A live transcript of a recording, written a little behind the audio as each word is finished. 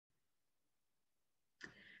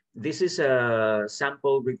This is a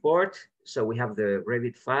sample report. So we have the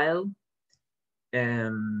Revit file,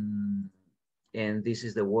 and this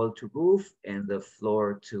is the wall to roof and the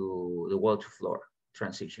wall to floor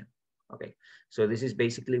transition. Okay, so this is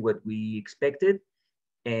basically what we expected.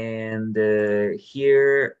 And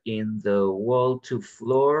here in the wall to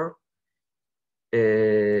floor,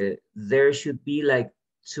 there should be like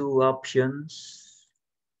two options.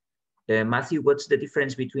 Matthew, what's the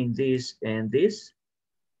difference between this and this?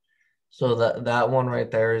 So that one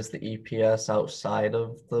right there is the EPS outside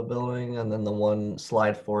of the building, and then the one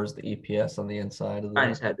slide 4 is the EPS on the inside of the.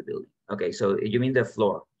 Inside the building. Okay, so you mean the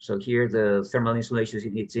floor. So here the thermal insulation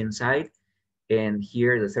is inside, and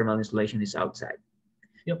here the thermal insulation is outside.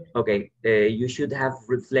 Yep. Okay, you should have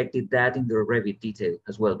reflected that in the Revit detail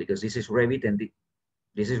as well, because this is Revit and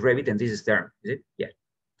this is Revit and this is THERM, is it? Yeah.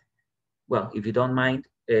 Well, if you don't mind,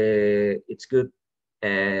 it's good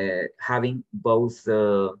having both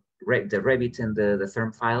the Revit and the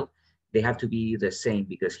THERM file. They have to be the same,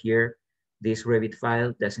 because here this Revit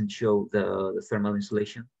file doesn't show the thermal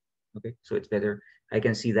insulation. Okay, so it's better. I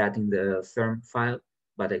can see that in the THERM file,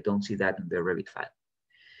 but I don't see that in the Revit file.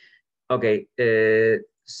 Okay,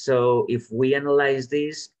 so if we analyze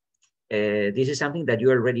this, this is something that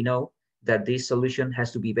you already know, that this solution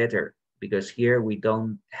has to be better, because here we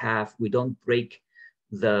don't break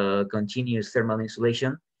the continuous thermal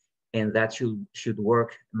insulation, and that should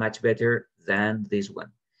work much better than this one.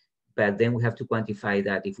 But then we have to quantify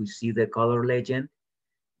that. If we see the color legend,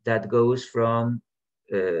 that goes from,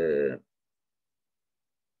 okay,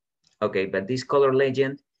 but this color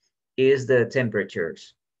legend is the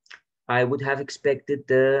temperatures. I would have expected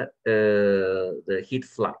the heat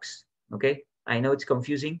flux. Okay, I know it's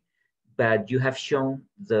confusing, but you have shown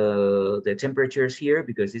the temperatures here,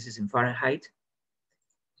 because this is in Fahrenheit,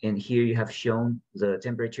 and here you have shown the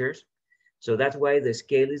temperatures. So that's why the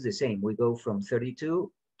scale is the same. We go from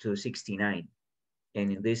 32 to 69.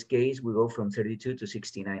 And in this case, we go from 32 to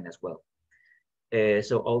 69 as well.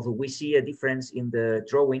 So although we see a difference in the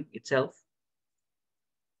drawing itself,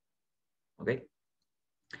 okay,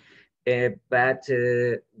 but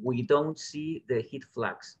we don't see the heat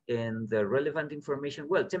flux and the relevant information.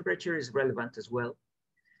 Well, temperature is relevant as well,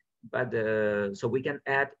 but so we can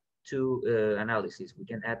add two analyses. We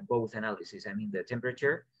can add both analyses. I mean, the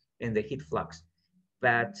temperature and the heat flux.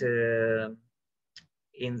 But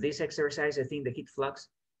in this exercise, I think the heat flux,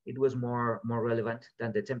 it was more relevant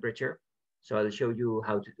than the temperature. So I'll show you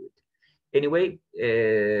how to do it. Anyway,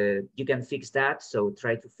 you can fix that. So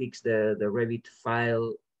try to fix the Revit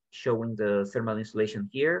file showing the thermal insulation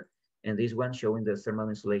here, and this one showing the thermal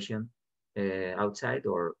insulation outside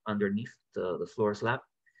or underneath the floor slab.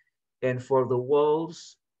 And for the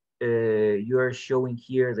walls, you are showing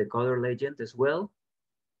here the color legend as well.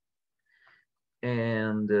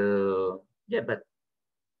 And yeah, but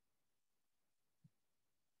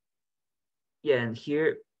yeah, and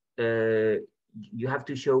here you have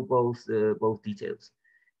to show both details.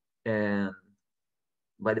 And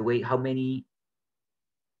by the way, how many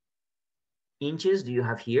inches do you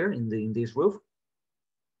have here in this roof?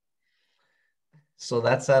 So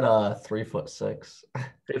that's at 3'6".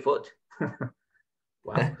 3 foot.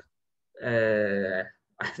 Wow. I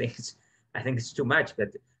think it's too much, but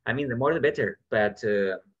I mean, the more the better. But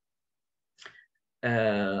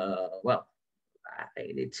well,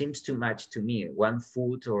 it seems too much to me. 1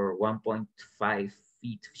 foot or 1.5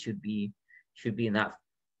 feet should be enough.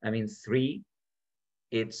 I mean, 3,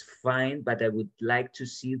 it's fine, but I would like to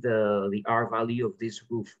see the R value of this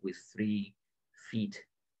roof with 3 feet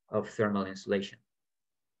of thermal insulation.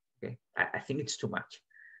 Okay, I think it's too much,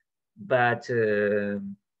 but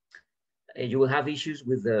you will have issues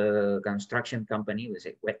with the construction company. We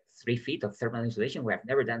say, what, 3 feet of thermal insulation? We have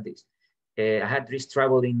never done this. I had this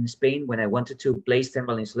trouble in Spain when I wanted to place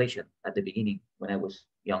thermal insulation at the beginning when I was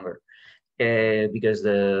younger, because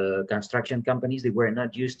the construction companies, they were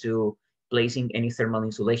not used to placing any thermal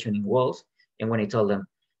insulation in walls. And when I told them,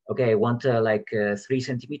 okay, I want like 3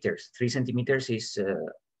 centimeters. 3 centimeters is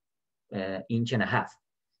 1.5 inches.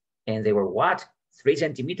 And they were, what? 3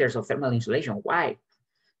 centimeters of thermal insulation? Why?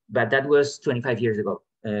 But that was 25 years ago.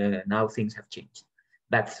 Now things have changed.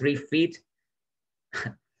 But 3 feet,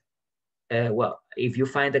 well, if you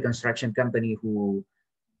find a construction company who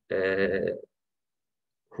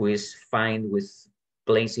is fine with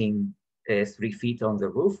placing 3 feet on the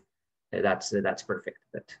roof, that's perfect.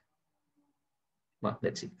 But well,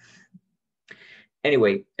 let's see.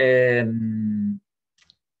 Anyway,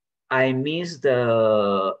 I missed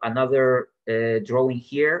another drawing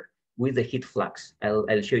here with the heat flux.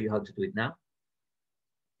 I'll show you how to do it now.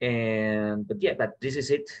 But yeah, but this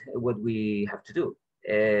is it, what we have to do.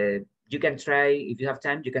 You can try, if you have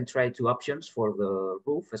time, you can try 2 options for the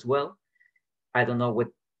roof as well. I don't know what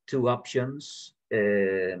 2 options,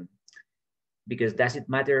 because does it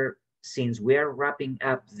matter since we are wrapping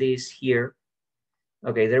up this here?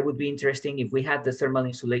 Okay, that would be interesting if we had the thermal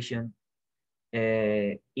insulation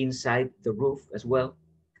inside the roof as well.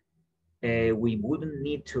 We wouldn't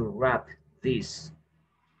need to wrap this.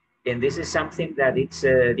 And this is something that it's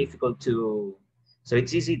difficult to, so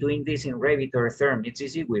it's easy doing this in Revit or THERM. It's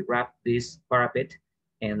easy, we wrap this parapet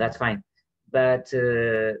and that's fine. But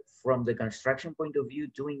from the construction point of view,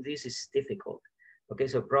 doing this is difficult. Okay,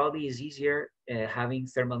 so probably it's easier having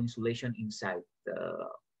thermal insulation inside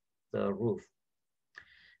the roof.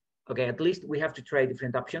 Okay, at least we have to try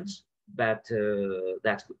different options, but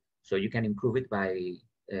that's good. So you can improve it by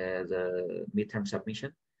the midterm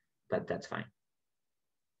submission, but that's fine.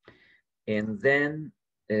 And then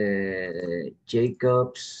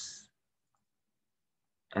Jacob's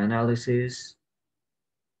analysis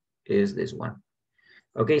is this one.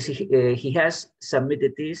 Okay, so he has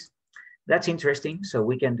submitted this. That's interesting, so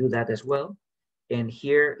we can do that as well. And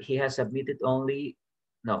here he has submitted only,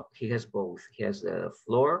 no, he has both. He has the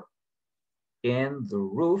floor and the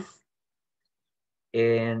roof.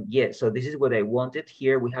 And yeah, so this is what I wanted.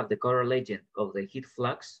 Here we have the color legend of the heat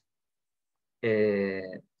flux.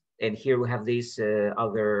 And here we have this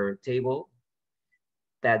other table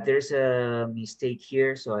that there's a mistake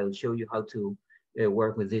here. So I'll show you how to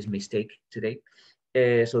work with this mistake today.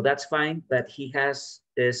 So that's fine, but he has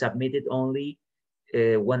submitted only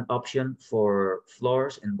one option for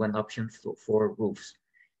floors and one option for roofs.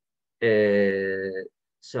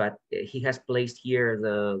 So he has placed here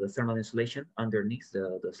the thermal insulation underneath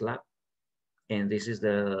the slab. And this is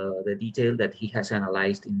the detail that he has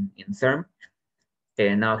analyzed in THERM.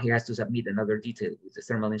 And now he has to submit another detail with the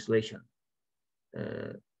thermal insulation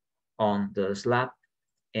on the slab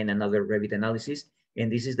and another Revit analysis. And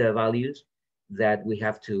this is the values that we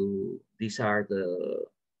have to, this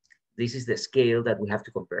is the scale that we have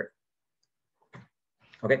to compare.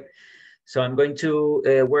 Okay, so I'm going to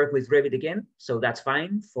work with Revit again. So that's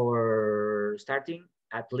fine for starting.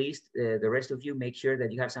 At least the rest of you make sure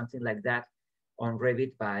that you have something like that on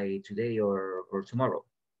Revit by today or tomorrow,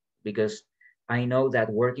 because I know that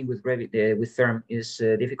working with Revit, with THERM is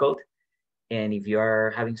difficult. And if you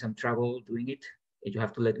are having some trouble doing it, you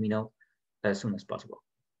have to let me know as soon as possible.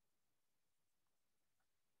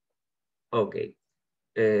 Okay.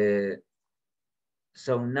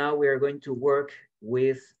 So now we are going to work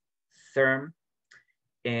with THERM.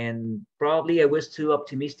 And probably I was too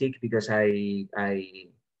optimistic because I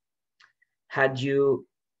had you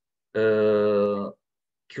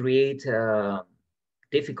create a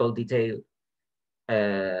difficult detail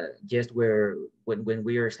just when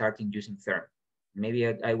we are starting using THERM. Maybe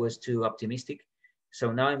I was too optimistic.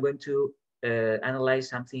 So now I'm going to analyze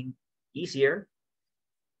something easier,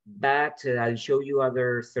 but I'll show you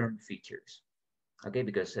other THERM features. Okay,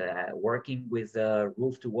 because working with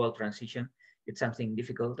roof to wall transition, it's something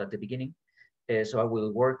difficult at the beginning. So I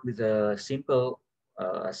will work with a simple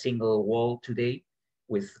single wall today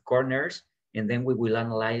with corners, and then we will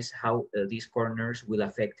analyze how these corners will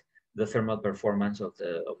affect the thermal performance of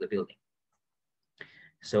the building.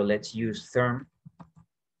 So let's use THERM.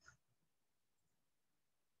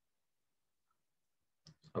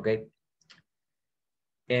 Okay.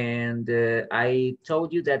 And I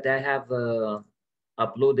told you that I have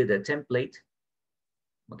uploaded a template.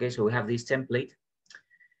 Okay, so we have this template.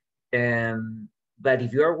 But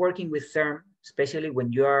if you are working with THERM, especially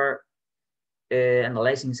when you are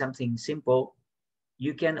analyzing something simple,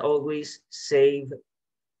 you can always save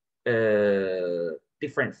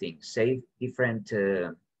different things, save different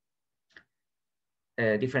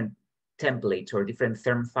different templates or different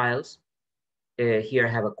THERM files. Here I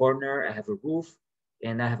have a corner, I have a roof,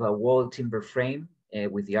 and I have a wall timber frame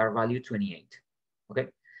with the R value 28. Okay,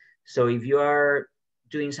 so if you are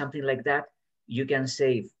doing something like that, you can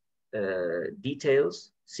save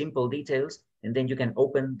details, simple details, and then you can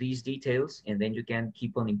open these details, and then you can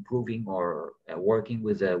keep on improving or working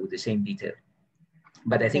with the same detail.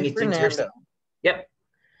 But I think it's interesting. Yep.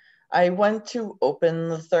 I went to open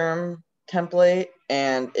the THERM template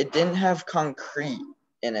and it didn't have concrete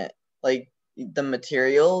in it. Like the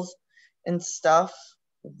materials and stuff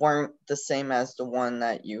weren't the same as the one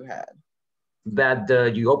that you had. But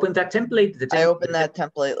you opened that template? I opened that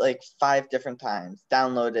template like 5 different times,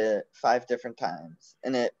 downloaded it 5 different times,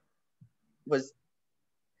 and it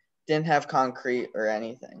didn't have concrete or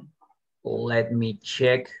anything. Let me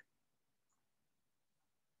check.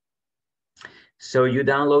 So you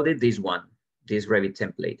downloaded this one, this Revit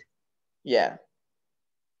template? Yeah.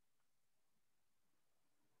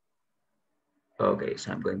 Okay,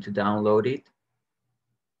 so I'm going to download it.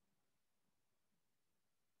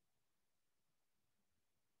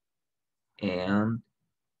 And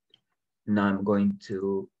now I'm going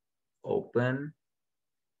to open.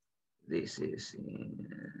 This is in,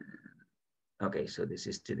 okay, so this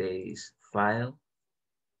is today's file.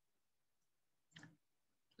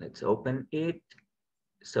 Let's open it.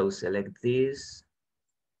 So select this.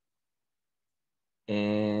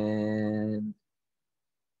 And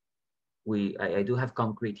I do have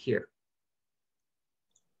concrete here.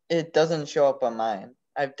 It doesn't show up on mine.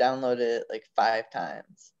 I've downloaded it like 5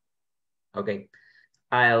 times. Okay,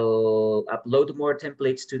 I'll upload more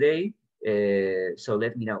templates today. So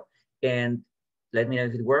let me know. And let me know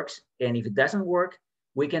if it works. And if it doesn't work,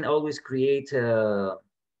 we can always create, okay,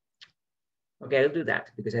 I'll do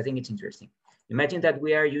that because I think it's interesting. Imagine that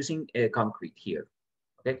we are using concrete here,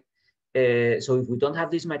 okay? So if we don't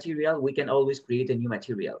have this material, we can always create a new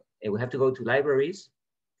material. We have to go to libraries,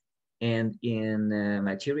 and in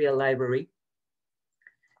material library,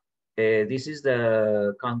 this is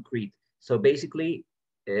the concrete. So basically,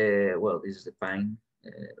 well, this is the pine.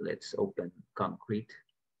 Let's open concrete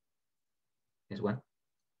as well.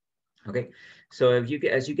 Okay, so if you,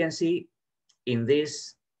 as you can see, in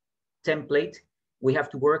this template, we have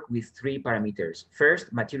to work with 3 parameters.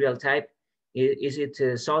 First, material type. Is it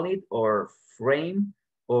solid or frame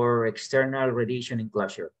or external radiation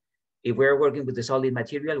enclosure? If we're working with the solid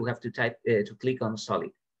material, we have to type to click on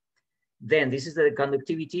solid. Then this is the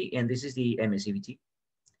conductivity and this is the emissivity.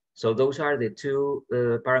 So those are the 2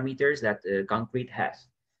 parameters that concrete has.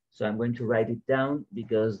 So I'm going to write it down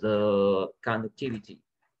because the conductivity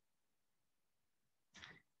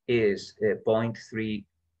is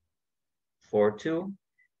 0.342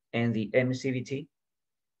 and the emissivity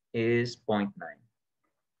is 0.9.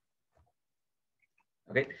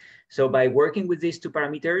 Okay, so by working with these 2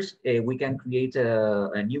 parameters, we can create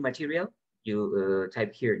a new material. You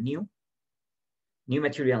type here new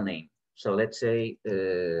material name. So let's say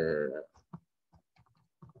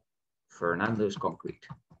Fernando's concrete.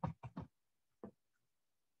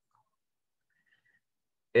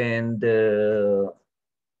 And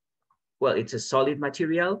well, it's a solid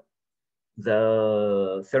material.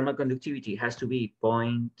 The thermal conductivity has to be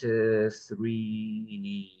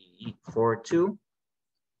 0.342.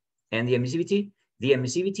 And the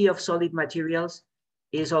emissivity of solid materials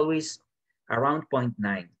is always around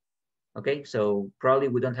 0.9. Okay, so probably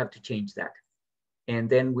we don't have to change that. And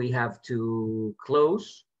then we have to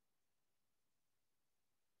close.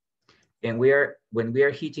 And when we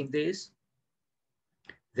are heating this,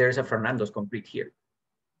 there's a Fernando's concrete here.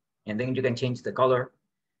 And then you can change the color.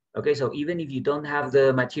 Okay, so even if you don't have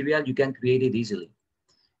the material, you can create it easily.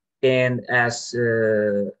 And as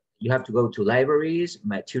you have to go to libraries,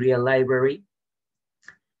 material library,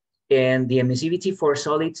 and the emissivity for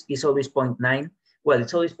solids is always 0.9. Well,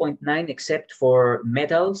 it's always 0.9 except for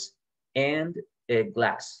metals and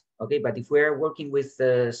glass. Okay, but if we're working with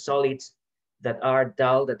solids that are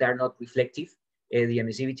dull, that are not reflective, the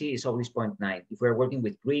emissivity is always 0.9. If we're working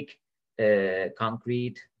with brick,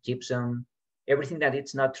 concrete, gypsum, everything that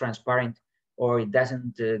it's not transparent or it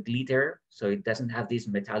doesn't glitter, so it doesn't have this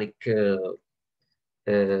metallic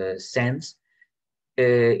sense,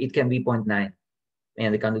 it can be 0.9.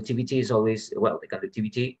 And the conductivity is always, well, the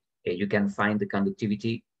conductivity, you can find the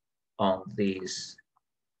conductivity on this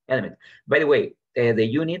element. By the way, the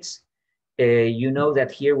units, you know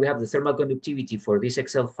that here we have the thermal conductivity for this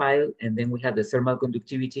Excel file, and then we have the thermal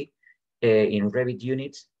conductivity in Revit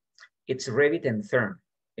units. It's Revit and THERM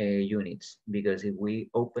units, because if we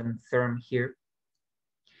open THERM here,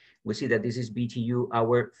 we see that this is BTU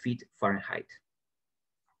hour feet Fahrenheit.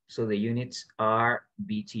 So the units are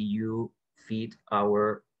BTU feet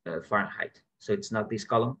hour Fahrenheit. So it's not this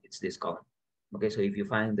column, it's this column. Okay, so if you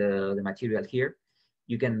find the material here,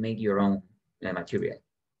 you can make your own material.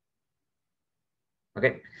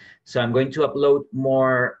 Okay, so I'm going to upload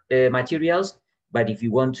more materials, but if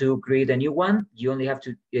you want to create a new one, you only have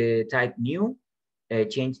to type new,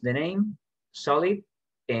 change the name, solid,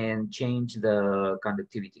 and change the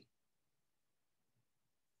conductivity.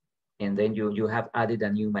 And then you have added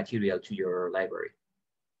a new material to your library.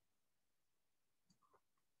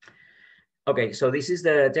 Okay, so this is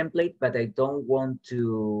the template, but I don't want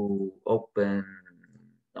to open,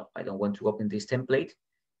 no, I don't want to open this template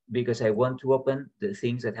because I want to open the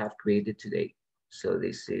things that I've created today. So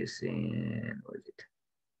this is in, what is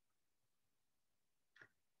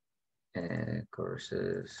it?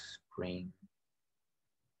 Courses, Spring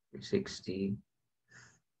 360.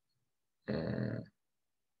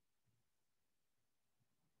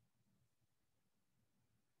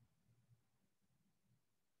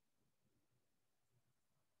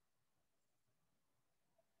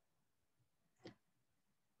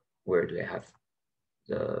 where do I have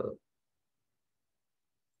the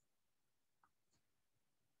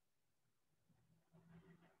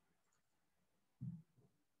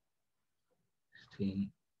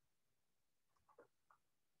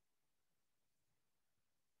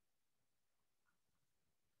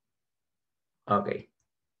okay,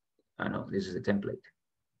 I know this is the template.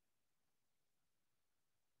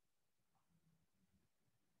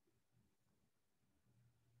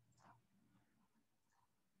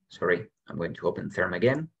 Sorry, I'm going to open THERM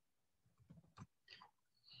again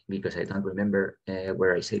because I don't remember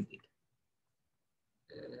where I saved it.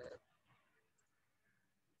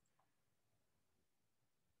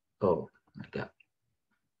 Oh my God.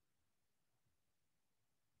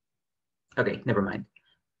 Okay, never mind.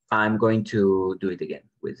 I'm going to do it again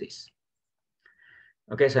with this.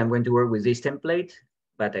 Okay, so I'm going to work with this template,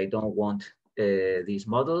 but I don't want this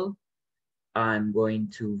model. I'm going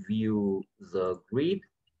to view the grid,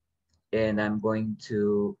 and I'm going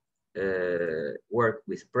to work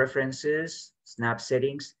with preferences, snap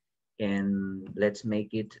settings, and let's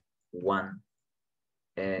make it 1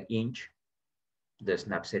 inch, the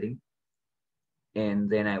snap setting. And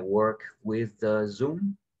then I work with the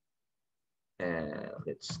zoom.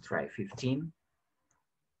 Let's try 15.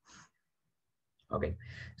 Okay,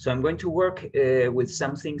 so I'm going to work with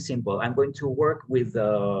something simple. I'm going to work with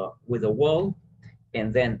a wall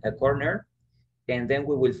and then a corner, and then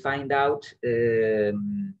we will find out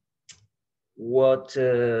what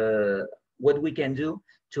we can do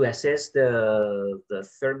to assess the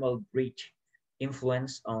thermal breach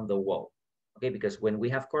influence on the wall. Okay, because when we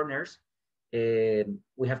have corners,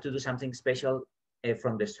 we have to do something special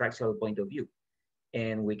from the structural point of view,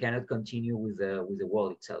 and we cannot continue with the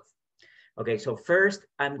wall itself. Okay, so first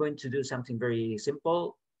I'm going to do something very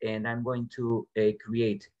simple, and I'm going to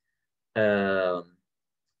create a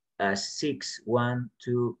 6, 1,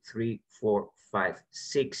 2, 3, 4, 5,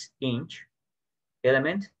 6 inch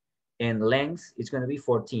element, and length is going to be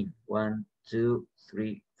 14. 1, 2,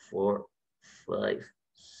 3, 4, 5,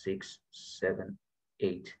 6, 7,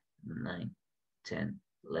 8, 9, 10,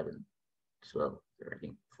 11, 12,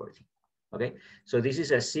 13, 14. Okay, so this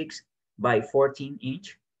is a 6 by 14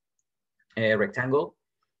 inch rectangle,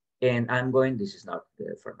 and I'm going, this is not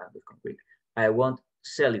the format with concrete. I want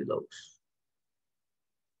cellulose.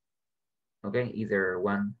 Okay, either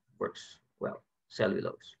one works well.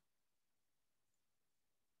 Cellulose.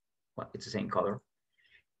 Well, it's the same color.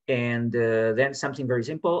 And then something very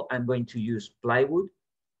simple. I'm going to use plywood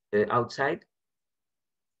outside.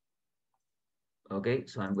 Okay,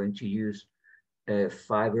 so I'm going to use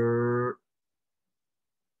fiber.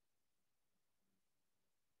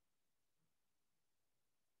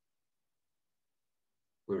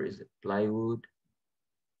 Where is it? Plywood,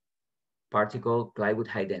 particle, plywood,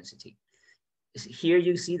 high density. Here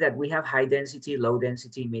you see that we have high density, low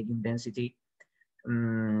density, medium density.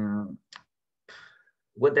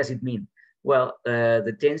 What does it mean? Well,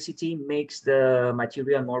 the density makes the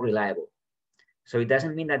material more reliable. So it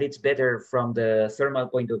doesn't mean that it's better from the thermal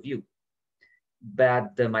point of view,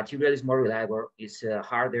 but the material is more reliable, it's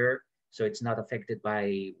harder, so it's not affected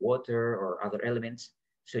by water or other elements,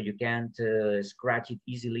 so you can't scratch it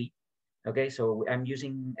easily. Okay, so I'm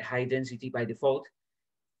using high density by default,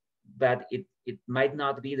 but it might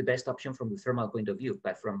not be the best option from the thermal point of view,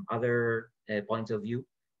 but from other points of view,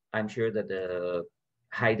 I'm sure that the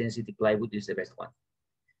high density plywood is the best one.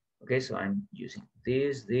 Okay, so I'm using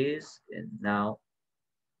this, and now,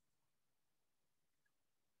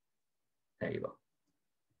 there you go.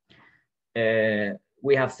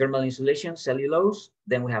 We have thermal insulation, cellulose,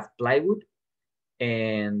 then we have plywood,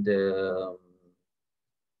 and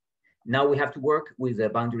now we have to work with the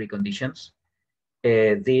boundary conditions.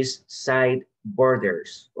 These side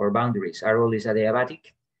borders or boundaries are always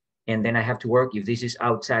adiabatic, and then I have to work, if this is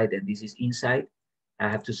outside and this is inside, I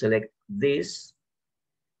have to select this.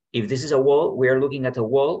 If this is a wall, we are looking at a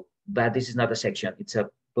wall, but this is not a section, it's a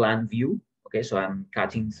plan view. Okay, so I'm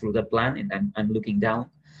cutting through the plan and I'm looking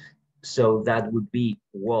down. So that would be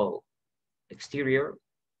wall exterior,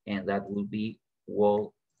 and that will be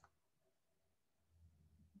wall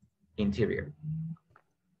interior.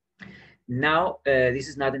 Now, this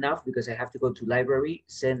is not enough because I have to go to library,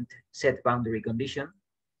 set boundary condition.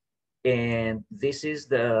 And this is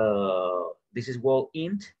wall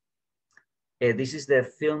int. This is the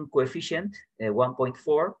film coefficient,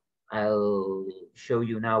 1.4. I'll show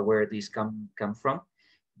you now where this come from,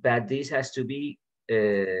 but this has to be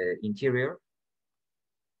interior.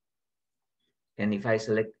 And if I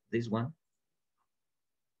select this one,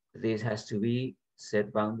 this has to be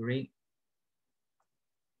set boundary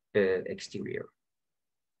exterior.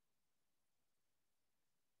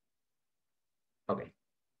 Okay.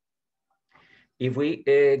 If we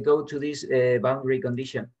go to this boundary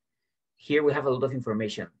condition, here we have a lot of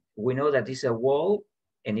information. We know that this is a wall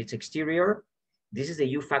and it's exterior. This is the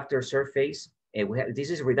U factor surface. This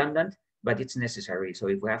is redundant, but it's necessary. So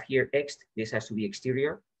if we have here X, this has to be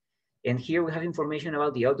exterior. And here we have information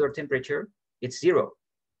about the outdoor temperature. It's 0,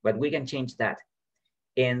 but we can change that.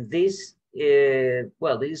 And this,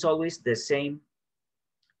 well, this is always the same.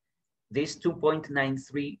 This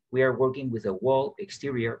 2.93, we are working with a wall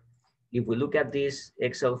exterior. If we look at this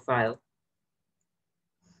Excel file,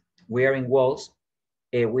 we are in walls.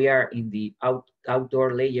 We are in the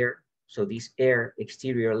outdoor layer, so this air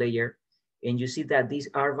exterior layer, and you see that this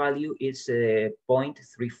R value is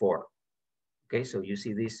 0.34. Okay, so you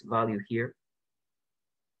see this value here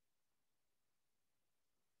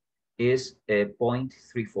is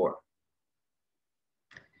 0.34.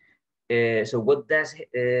 So what does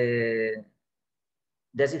it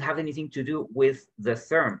have anything to do with the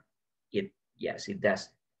therm? Yes, it does.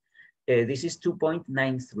 This is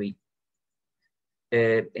 2.93.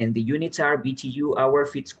 And the units are BTU, hour,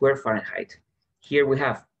 feet square, Fahrenheit. Here we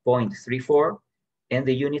have 0.34, and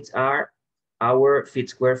the units are hour, feet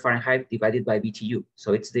square, Fahrenheit divided by BTU.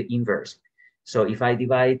 So it's the inverse. So if I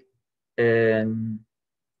divide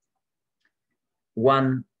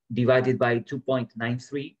 1 divided by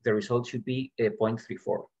 2.93, the result should be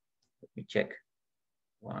 0.34. Let me check.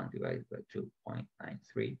 1 divided by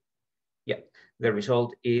 2.93. Yeah, the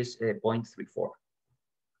result is 0.34.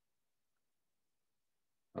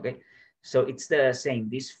 Okay, so it's the same.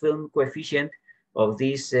 This film coefficient of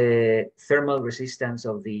this thermal resistance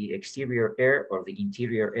of the exterior air or the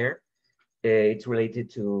interior air, it's related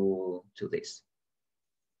to this.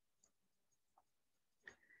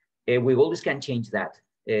 We always can change that.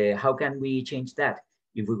 How can we change that?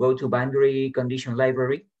 If we go to boundary condition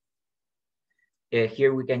library,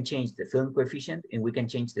 here we can change the film coefficient and we can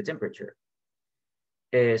change the temperature.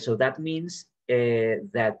 So that means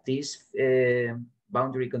that this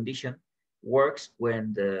boundary condition works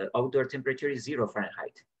when the outdoor temperature is 0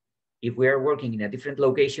 Fahrenheit. If we are working in a different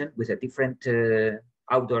location with a different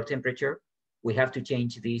outdoor temperature, we have to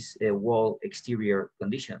change this wall exterior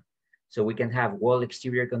condition. So we can have wall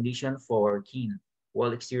exterior condition for Keene,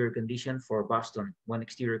 wall exterior condition for Boston, one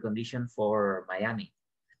exterior condition for Miami.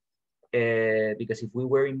 Because if we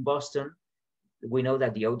were in Boston, we know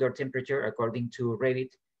that the outdoor temperature, according to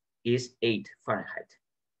Revit, is 8 Fahrenheit.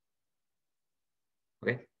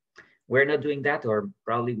 Okay, we're not doing that, or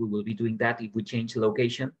probably we will be doing that if we change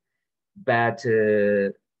location. But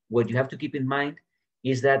what you have to keep in mind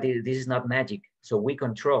is that this is not magic. So we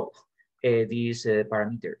control these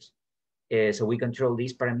parameters. So we control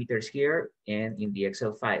these parameters here and in the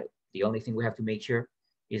Excel file. The only thing we have to make sure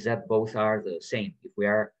is that both are the same. If we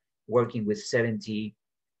are working with 70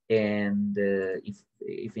 and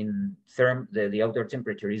if in therm the outdoor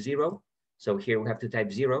temperature is 0, so here we have to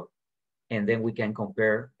type 0, and then we can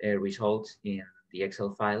compare results in the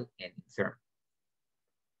Excel file and in therm.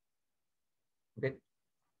 Okay.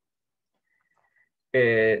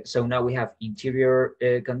 So now we have interior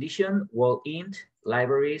condition, wall int,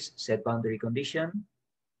 libraries, set boundary condition.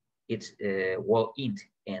 It's wall int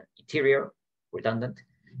and interior, redundant.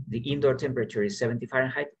 The indoor temperature is 70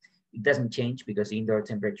 Fahrenheit. It doesn't change because the indoor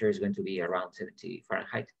temperature is going to be around 70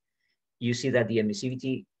 Fahrenheit. You see that the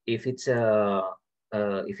emissivity, if it's an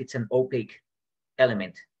opaque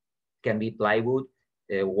element, can be plywood,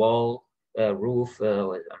 wall, roof,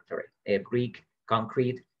 I'm sorry, brick,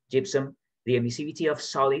 concrete, gypsum. The emissivity of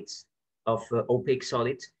solids, of opaque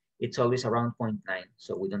solids, it's always around 0.9,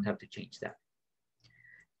 so we don't have to change that.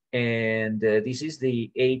 And this is the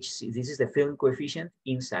this is the film coefficient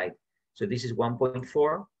inside. So this is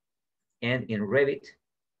 1.4, and in Revit,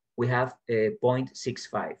 we have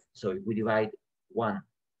 0.65. So if we divide 1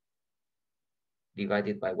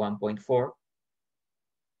 divided by 1.4,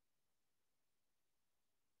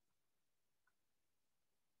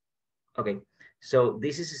 okay, so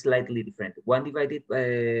this is slightly different. 1 divided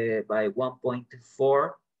by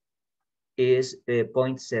 1.4 is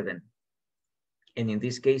 0.7. And in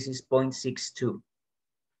this case is 0.62.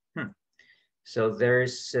 So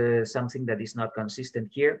there's something that is not consistent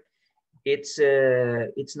here. It's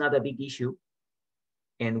not a big issue,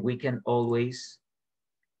 and we can always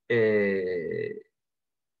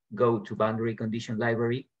go to boundary condition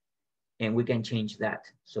library, and we can change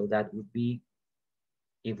that. So that would be,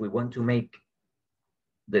 if we want to make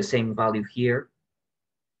the same value here,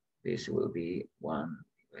 this will be 1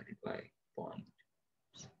 divided by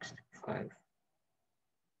 0.65.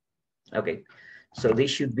 Okay, so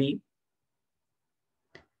this should be,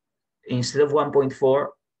 instead of 1.4,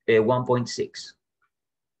 1.6.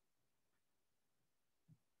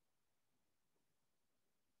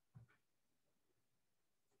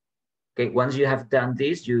 Okay, once you have done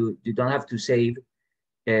this, you don't have to save.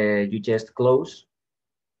 You just close,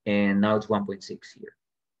 and now it's 1.6 here.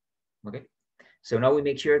 Okay, so now we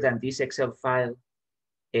make sure that this Excel file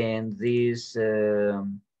and this the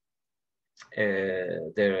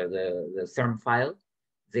THERM file,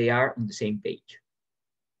 they are on the same page.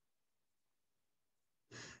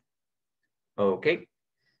 Okay,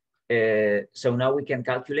 so now we can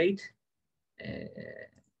calculate.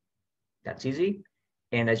 That's easy.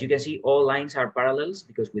 And as you can see, all lines are parallels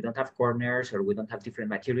because we don't have corners or we don't have different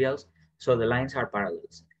materials. So the lines are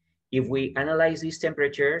parallels. If we analyze these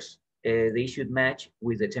temperatures, they should match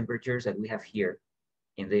with the temperatures that we have here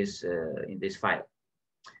in this file.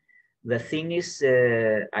 The thing is,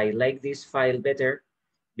 I like this file better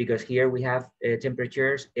because here we have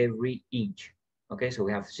temperatures every inch. Okay, so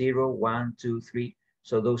we have 0, 1, 2, 3.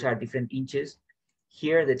 So those are different inches.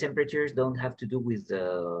 Here, the temperatures don't have to do with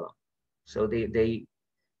the, so they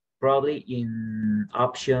probably in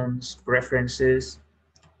options, preferences,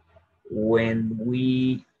 when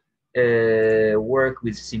we work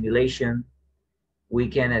with simulation, we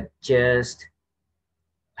can adjust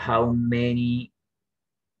how many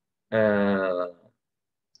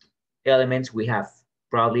elements we have.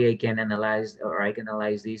 Probably I can analyze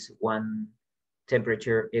this one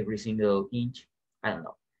temperature every single inch. I don't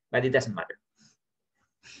know, but it doesn't matter.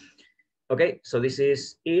 Okay, so this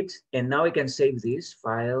is it. And now I can save this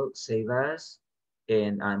file, save as,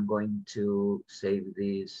 and I'm going to save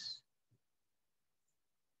this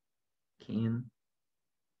in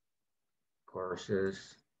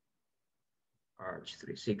courses, Arch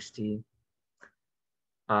 360.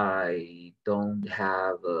 I don't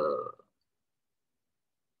have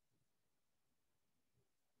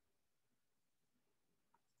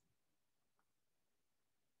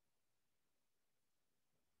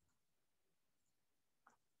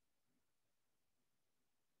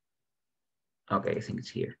okay, I think it's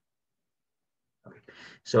here. Okay.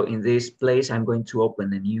 So in this place, I'm going to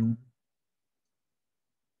open a new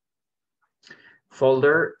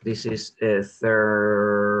folder. This is a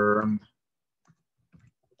THERM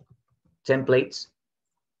templates.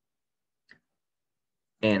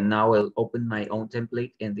 And now I'll open my own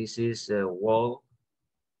template, and this is a wall.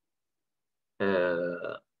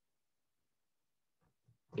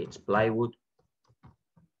 It's plywood,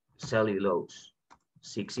 cellulose,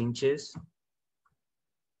 6 inches,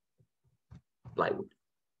 plywood.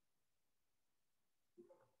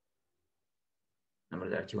 Número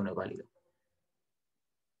de archivo no válido.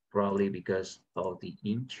 Probably because of the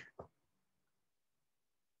inch.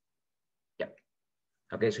 Yeah.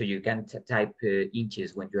 Okay, so you can type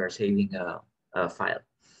inches when you are saving a file.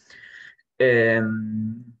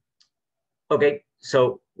 Okay,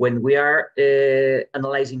 so when we are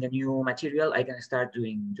analyzing a new material, I can start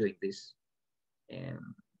doing this, and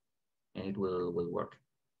it will work.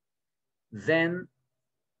 Then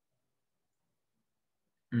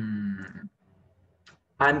I'm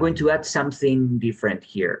going to add something different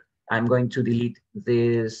here. I'm going to delete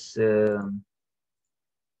this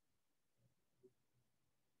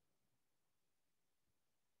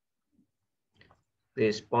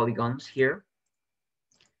these polygons here.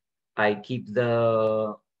 I keep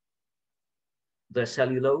the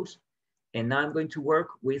cellulose, and now I'm going to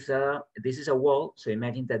work with this is a wall. So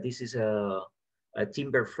imagine that this is a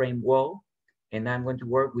timber frame wall, and I'm going to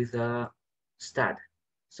work with a stud.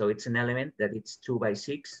 So it's an element that it's 2 by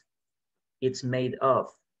 6. It's made of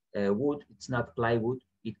wood. It's not plywood.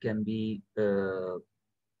 It can be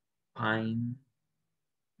pine.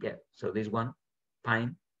 Yeah, so this one,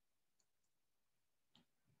 pine.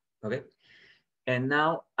 Okay. And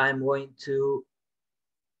now I'm going to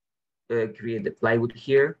create the plywood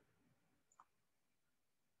here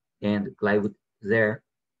and the plywood there.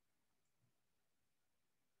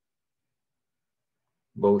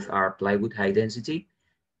 Both are plywood high density.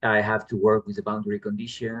 I have to work with the boundary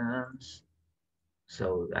conditions.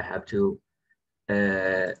 So I have to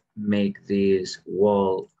make this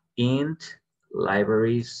wall int,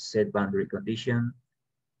 libraries, set boundary condition,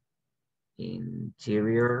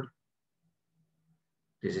 interior.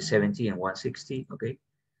 This is 70 and 160, okay.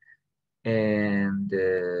 And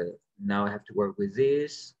now I have to work with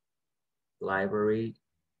this library.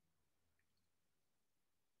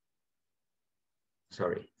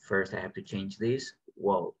 Sorry, first I have to change this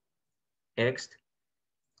wall X,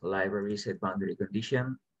 library set boundary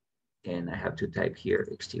condition, and I have to type here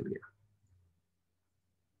exterior.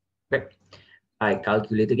 Okay, I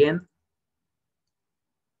calculate again.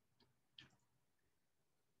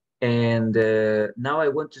 And now I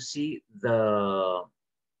want to see the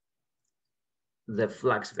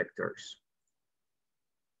flux vectors.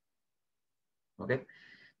 Okay,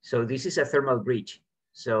 So this is a thermal bridge.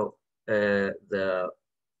 So so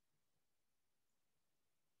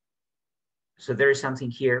there is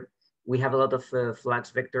something here. We have a lot of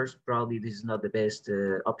flux vectors. Probably this is not the best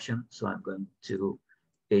option. So I'm going to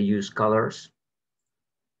use colors.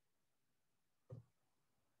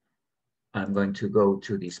 I'm going to go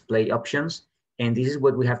to display options. And this is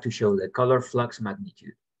what we have to show, the color flux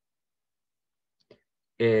magnitude.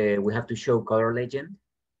 We have to show color legend.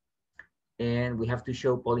 And we have to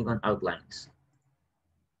show polygon outlines.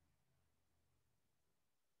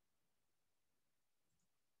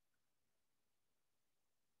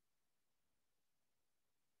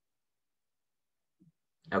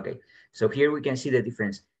 Okay, so here we can see the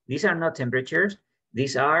difference. These are not temperatures.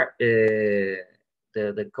 These are the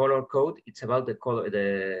color code. It's about the color,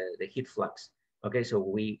 the heat flux. Okay, so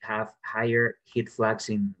we have higher heat flux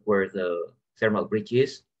in where the thermal bridge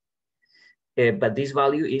is. But this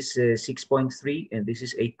value is 6.3 and this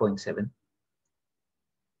is 8.7.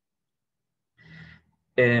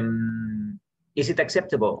 Is it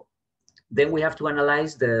acceptable? Then we have to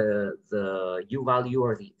analyze the U value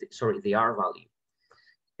or the R value.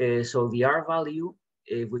 So the R value,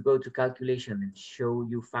 if we go to calculation and show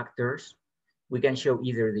U factors, we can show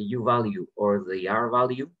either the U value or the R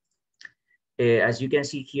value. As you can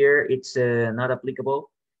see here, it's not applicable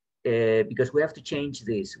because we have to change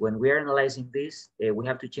this. When we are analyzing this, we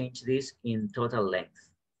have to change this in total length.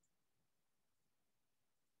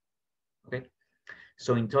 Okay,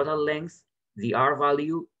 so in total length, the R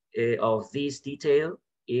value of this detail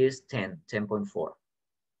is 10.4.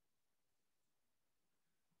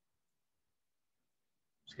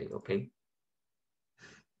 Say okay.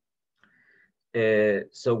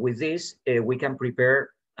 So with this, we can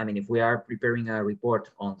prepare, I mean, if we are preparing a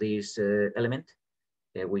report on this element,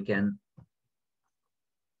 we can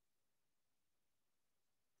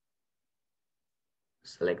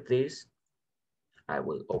select this. I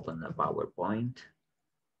will open a PowerPoint.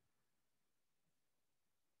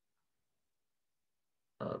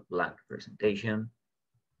 A blank presentation.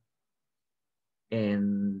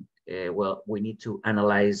 And well, we need to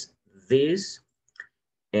analyze this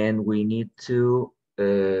and we need to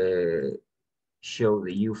show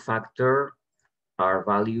the U factor, R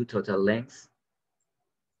value, total length.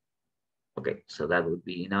 Okay, so that would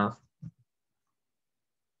be enough.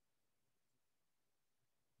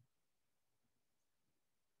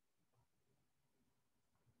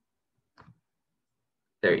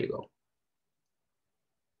 There you go.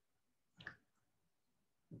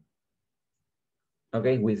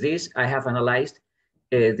 Okay, with this, I have analyzed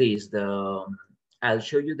this. I'll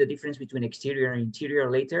show you the difference between exterior and interior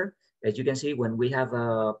later. As you can see, when we have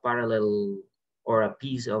a parallel or a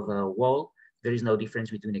piece of a wall, there is no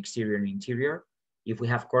difference between exterior and interior. If we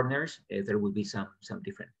have corners, there will be some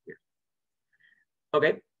difference here.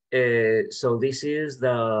 Okay, so this is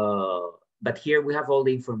but here we have all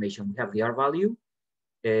the information. We have the R value,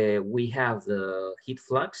 we have the heat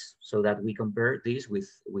flux, so that we compare this with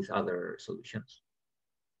other solutions.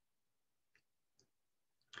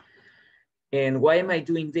 And why am I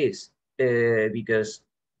doing this? Because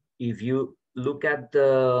if you look at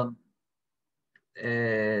the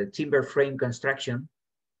timber frame construction,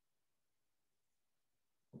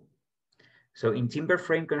 so in timber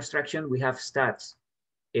frame construction, we have studs,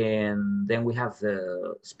 and then we have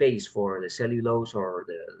the space for the cellulose or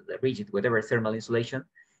the rigid, whatever thermal insulation.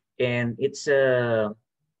 And it's, I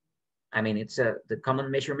mean, it's the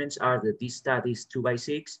common measurements are that this stud is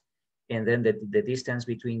 2x6, and then the distance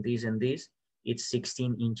between this and this, it's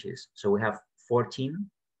 16 inches. So we have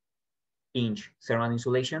 14-inch thermal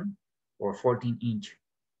insulation or 14-inch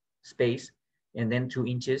space, and then 2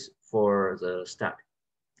 inches for the stud.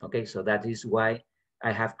 Okay, so that is why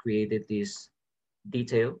I have created this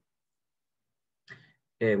detail,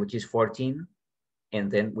 which is 14,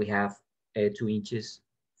 and then we have 2 inches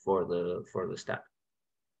for the stud.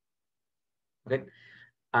 Okay,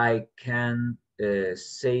 I can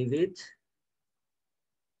save it.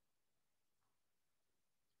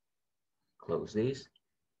 Close this,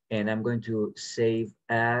 and I'm going to save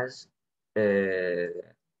as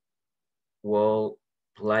wall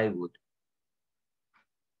plywood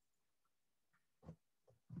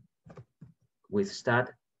with stud.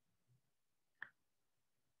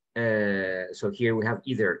 So here we have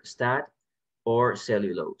either stud or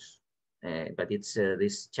cellulose, but it's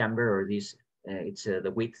this chamber or this, it's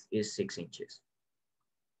the width is 6 inches.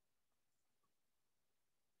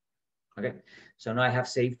 Okay, so now I have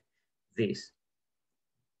saved this.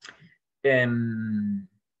 What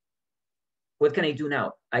can I do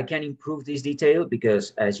now? I can improve this detail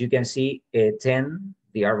because, as you can see, 10,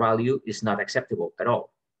 the R value is not acceptable at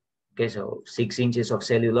all. Okay, so 6 inches of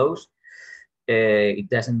cellulose, it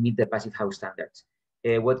doesn't meet the passive house standards.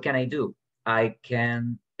 What can I do? I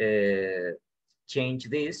can change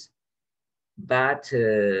this, but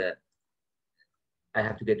I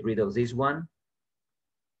have to get rid of this one.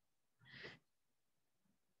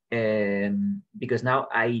 Because now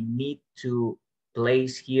I need to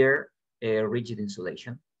place here a rigid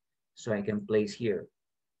insulation. So I can place here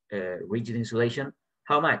rigid insulation.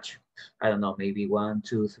 How much? I don't know, maybe 1,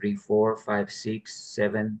 2, 3, 4, 5, 6,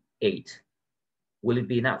 7, 8. Will it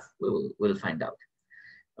be enough? We'll find out.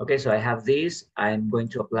 Okay, so I have this. I'm going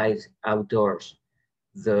to apply outdoors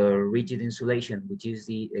the rigid insulation, which is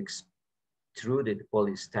the extruded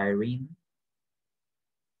polystyrene.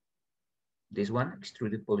 This one,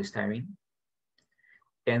 extruded polystyrene.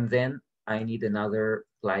 And then I need another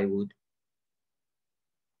plywood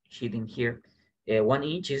sheet in here. 1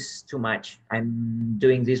 inch is too much. I'm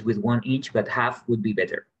doing this with 1 inch, but half would be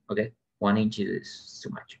better. Okay, 1 inch is too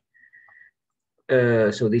much.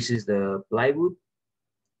 So this is the plywood.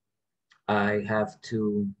 I have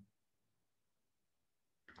to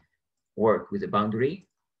work with the boundary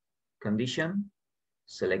condition.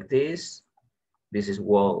 Select this. This is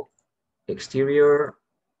wall exterior.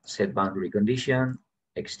 Set boundary condition.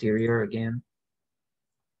 Exterior again.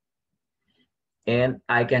 And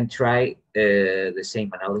I can try the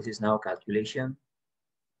same analysis now, calculation.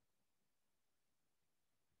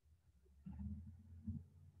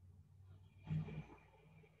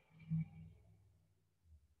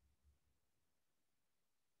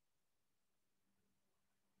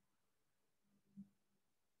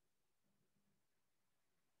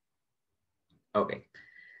 Okay,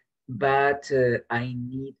 but I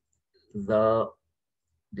need the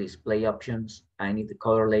display options. I need the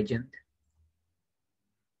color legend.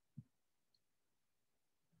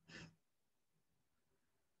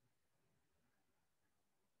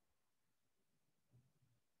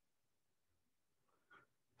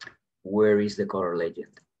 Where is the color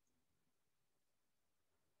legend?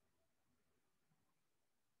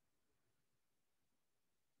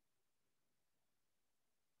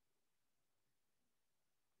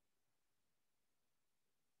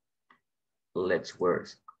 Let's work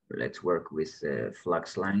with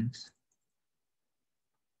flux lines.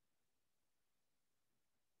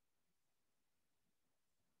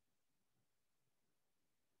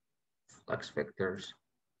 Flux vectors.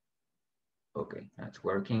 Okay, that's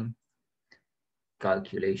working.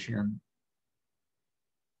 Calculation,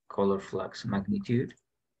 color flux magnitude,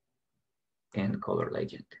 and color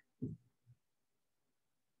legend.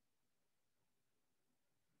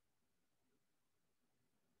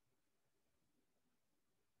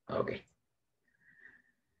 Okay.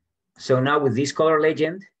 So now with this color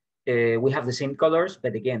legend, we have the same colors,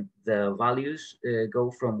 but again, the values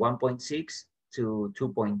go from 1.6 to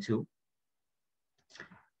 2.2.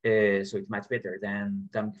 So it's much better than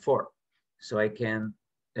before. So I can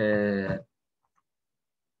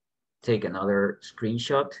take another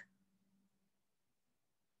screenshot.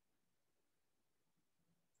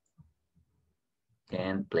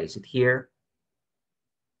 And place it here.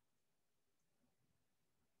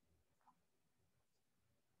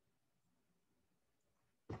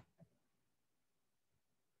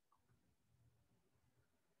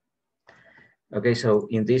 Okay, so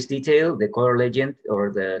in this detail, the color legend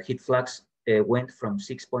or the heat flux went from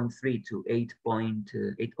 6.3 to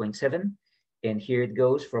 8.7. And here it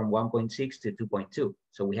goes from 1.6 to 2.2.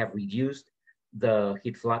 So we have reduced the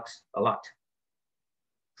heat flux a lot,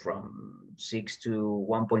 from 6 to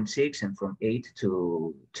 1.6 and from 8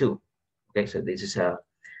 to 2. Okay, so this is a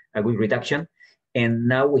good reduction. And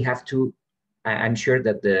now we have to, I'm sure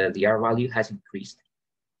that the R value has increased.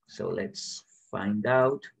 So let's find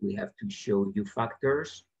out. We have to show you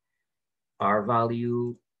factors, R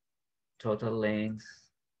value, total length,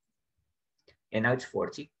 and now it's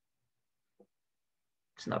 40.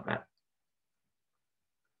 It's not bad.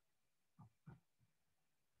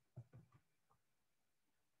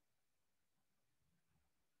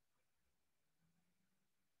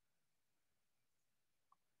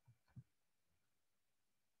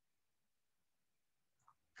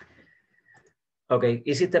 Okay,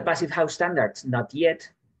 is it the passive house standards? Not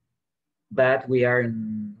yet, but we're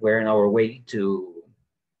in our way to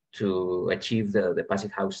achieve the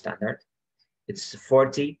passive house standard. It's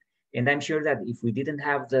 40, and I'm sure that if we didn't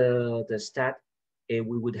have the stat, we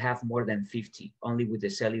would have more than 50, only with the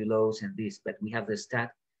cellulose and this, but we have the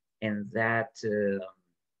stat, and that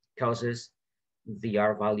causes the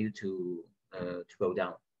R value to go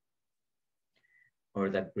down, or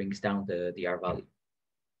that brings down the R value.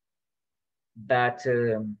 But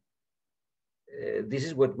this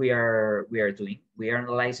is what we are doing. We are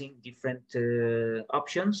analyzing different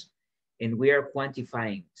options, and we are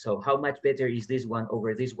quantifying. So how much better is this one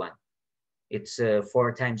over this one? It's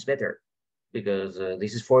 4 times better, because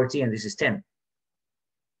this is 40 and this is 10.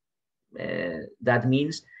 That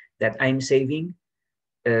means that I'm saving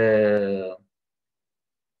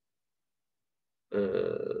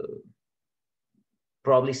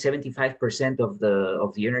probably 75% of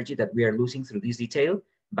the energy that we are losing through this detail.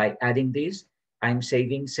 By adding this, I'm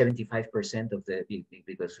saving 75% of the,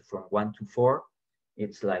 because from 1 to 4,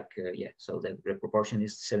 it's like, yeah, so the proportion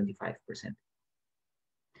is 75%.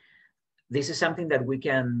 This is something that we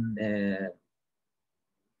can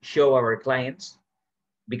show our clients,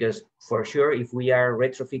 because for sure, if we are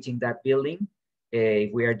retrofitting that building,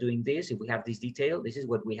 if we are doing this, if we have this detail, this is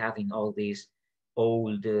what we have in all these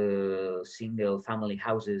old single family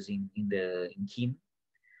houses in Kim.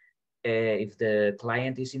 If the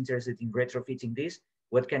client is interested in retrofitting this,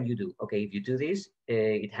 what can you do? Okay, if you do this,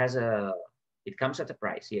 it comes at a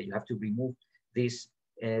price. Yeah, you have to remove this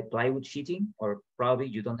plywood sheeting, or probably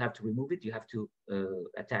you don't have to remove it. You have to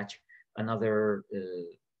attach another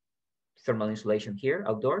thermal insulation here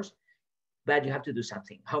outdoors, but you have to do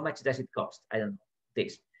something. How much does it cost? I don't know.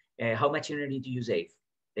 This. How much energy do you save?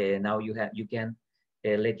 Now you can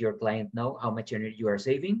let your client know how much energy you are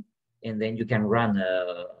saving, and then you can run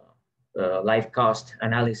a life cost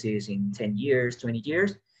analysis in 10 years, 20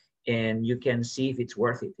 years, and you can see if it's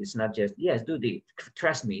worth it. It's not just, yes, do it.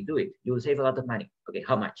 Trust me, do it. You will save a lot of money. Okay,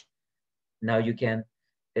 how much? Now you can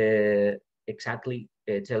exactly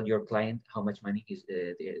tell your client how much money is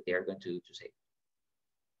they are going to save.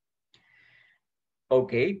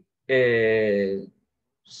 Okay,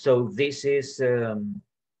 so this is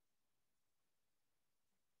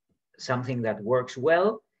something that works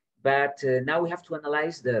well, but now we have to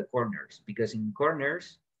analyze the corners, because in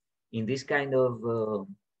corners, in this kind of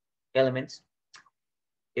elements,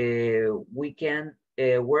 we can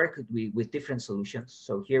work with different solutions.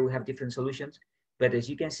 So here we have different solutions, but as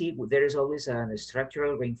you can see, there is always a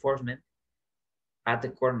structural reinforcement at the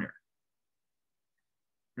corner.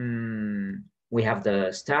 We have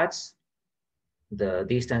the studs. The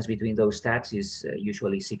distance between those studs is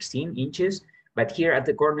usually 16 inches, but here at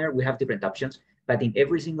the corner, we have different options. But in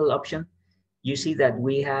every single option, you see that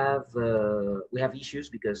we have issues,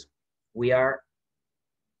 because we are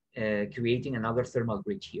creating another thermal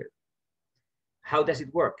bridge here. How does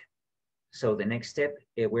it work? So the next step,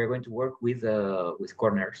 we're going to work with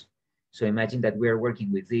corners. So imagine that we are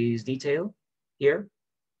working with this detail here,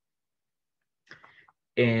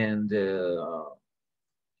 and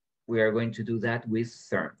we are going to do that with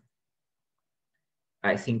THERM.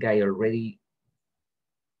 I think I already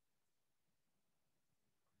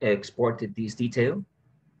exported this detail.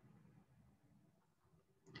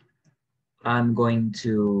 I'm going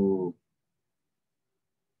to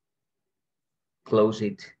close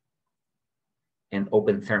it and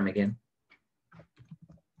open THERM again.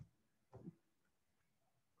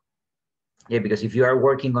 Yeah, because if you are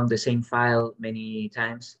working on the same file many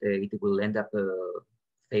times, it will end up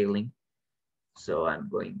failing. So I'm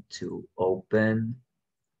going to open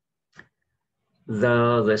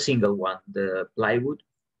the single one, the plywood,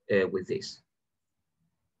 with this.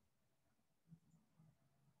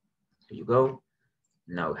 There you go.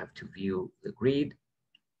 Now I have to view the grid,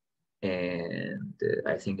 and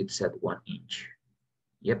I think it's at 1 inch.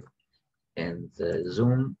 Yep. And the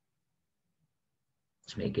zoom,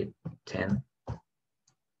 let's make it 10.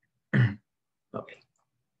 Okay.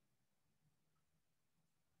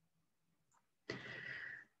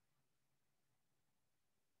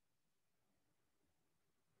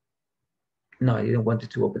 No, I didn't want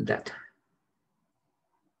it to open that.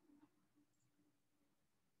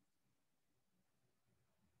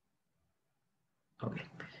 Okay,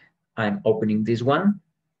 I'm opening this one.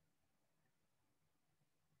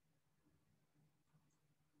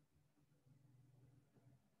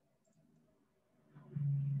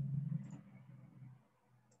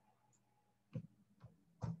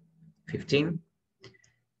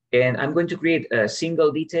 And I'm going to create a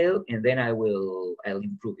single detail, and then I'll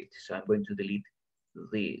improve it. So I'm going to delete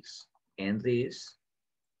this and this,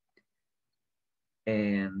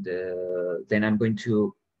 and then I'm going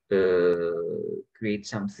to create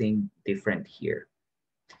something different here.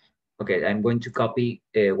 Okay, I'm going to copy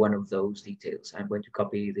one of those details. I'm going to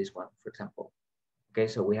copy this one, for example. Okay,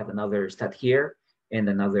 so we have another stud here and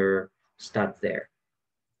another stud there.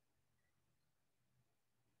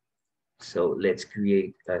 So let's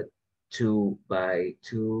create a 2 by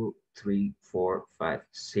 2, 3, 4, 5,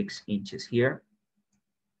 6 inches here.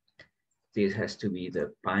 This has to be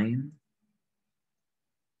the pine.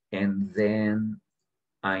 And then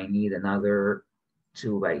I need another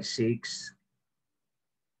 2x6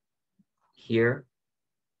 here,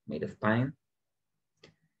 made of pine.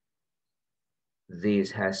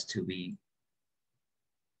 This has to be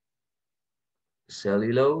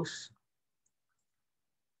cellulose.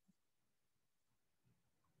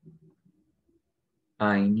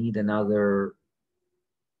 I need another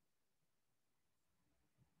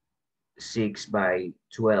 6 by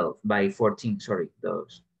 12, by 14, sorry, 2,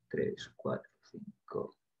 3, 4, 5,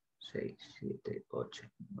 6, 7, 8,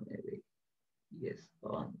 9, 10,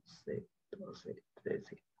 11, 12,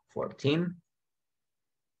 13, 14.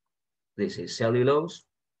 This is cellulose.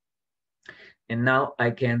 And now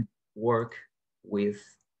I can work with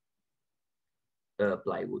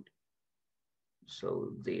plywood.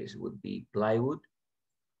 So this would be plywood.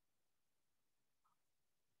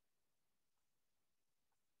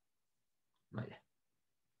 Vale.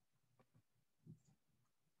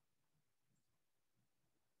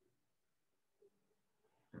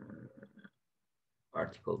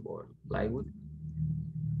 Particle board, plywood.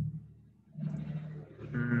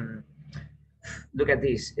 Look at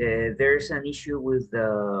this. There's an issue with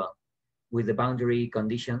the boundary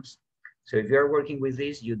conditions. So if you're working with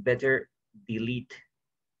this, you'd better delete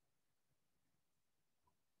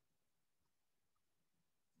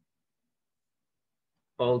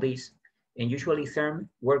all these. And usually THERM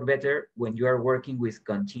work better when you are working with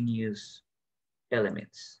continuous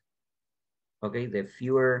elements. Okay, the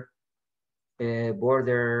fewer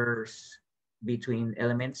borders between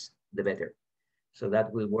elements, the better. So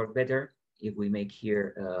that will work better if we make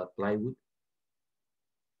here plywood.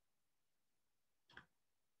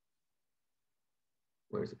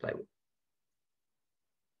 Where's the plywood?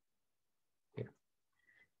 Here.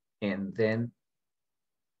 And then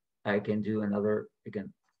I can do another, I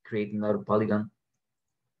can create another polygon.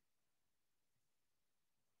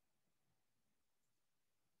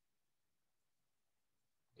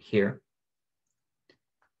 Here.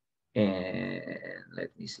 And let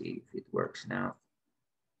me see if it works now.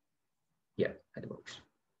 Yeah, it works.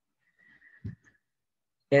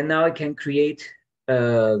 And now I can create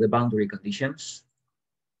the boundary conditions.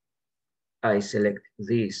 I select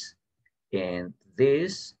this and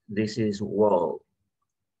this. This is wall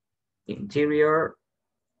interior,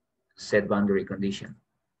 set boundary condition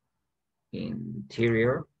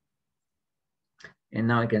interior. And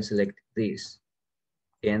now I can select this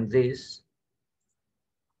and this,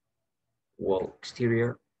 wall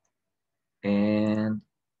exterior, and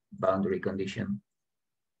boundary condition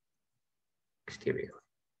exterior.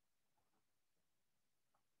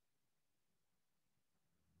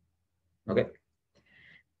 Okay.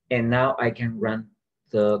 And now I can run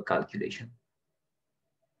the calculation.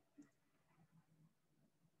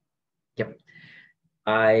 Yep.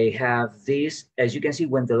 I have this, as you can see,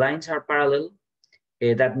 when the lines are parallel,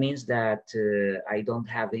 that means that I don't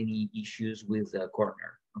have any issues with the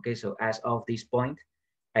corner. Okay, so as of this point,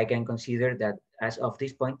 I can consider that as of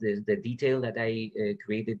this point, the detail that I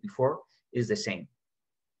created before is the same.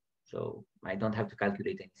 So I don't have to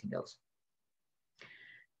calculate anything else.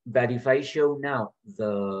 But if I show now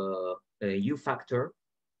the U factor,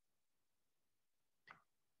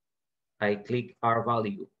 I click R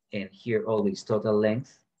value and here always total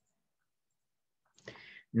length.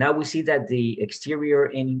 Now we see that the exterior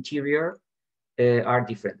and interior are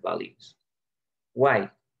different values. Why?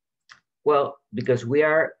 Well, because we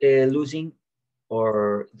are losing,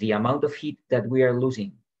 or the amount of heat that we are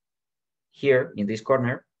losing here in this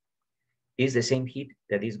corner is the same heat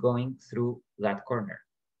that is going through that corner.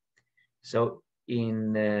 So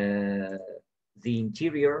in the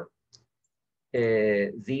interior,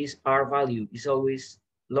 this R value is always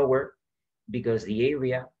lower because the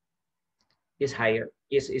area is higher,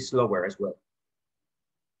 is lower as well.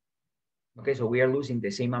 Okay, so we are losing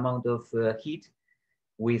the same amount of heat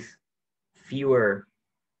with fewer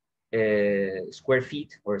square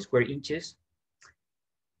feet or square inches.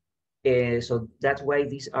 So that's why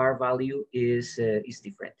this R value is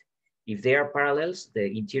different. If they are parallels, the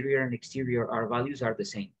interior and exterior R values are the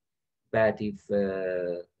same. But if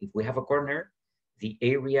we have a corner, the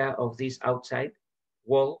area of this outside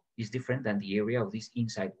wall is different than the area of this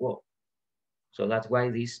inside wall. So that's why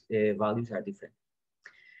these values are different.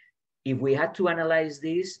 If we had to analyze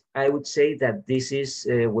this, I would say that this is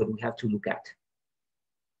what we have to look at.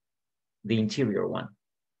 The interior one,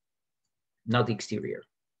 not the exterior.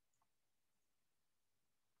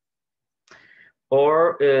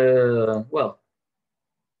 Or, well,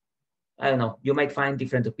 I don't know, you might find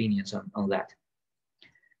different opinions on that.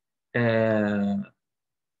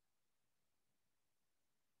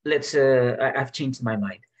 I've changed my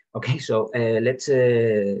mind. Okay, so let's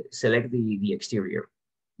select the exterior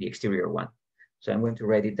one. So I'm going to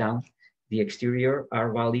write it down. The exterior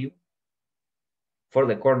R value for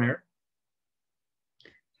the corner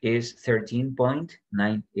is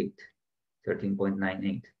 13.98.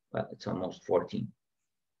 13.98. Well, it's almost 14.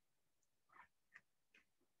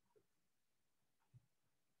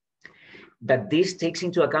 But this takes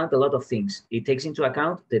into account a lot of things. It takes into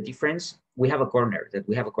account the difference. We have a corner.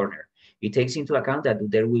 It takes into account that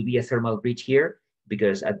there will be a thermal bridge here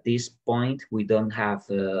because at this point we don't have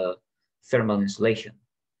thermal insulation.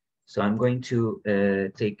 So I'm going to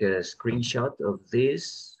take a screenshot of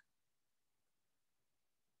this.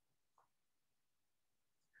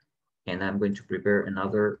 And I'm going to prepare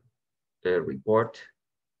another report.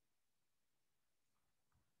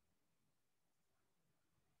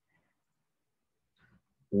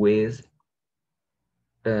 With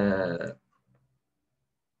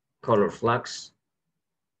color flux,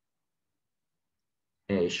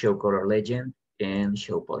 show color legend, and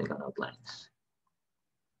show polygon outlines.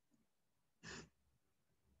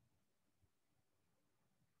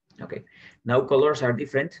 Okay, now colors are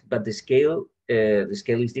different, but the scale is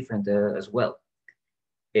different as well.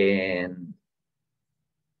 And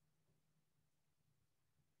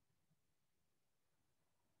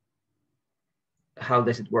how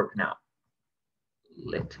does it work now?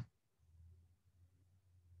 Let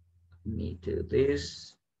me do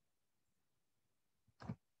this.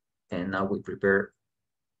 And now we prepare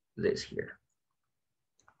this here.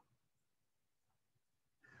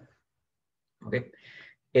 Okay,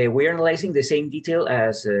 we are analyzing the same detail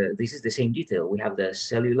as this is the same detail. We have the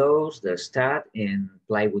cellulose, the stat, and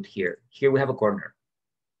plywood here. Here we have a corner.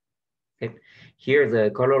 Okay, here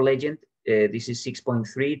the color legend, this is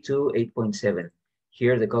 6.3 to 8.7.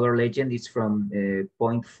 Here the color legend is from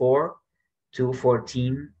 0.4 to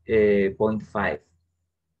 14.5.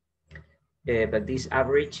 But this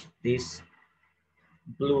average, this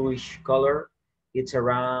bluish color, it's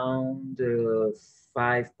around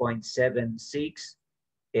 5.76.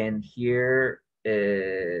 And here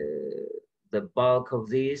the bulk of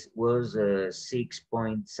this was 6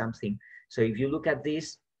 point something. So if you look at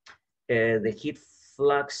this, the heat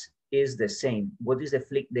flux is the same. What is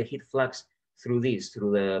the heat flux through this,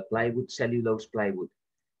 through the plywood, cellulose plywood?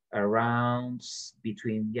 Around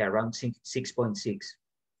around 6.6.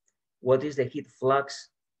 What is the heat flux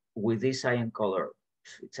with this cyan color?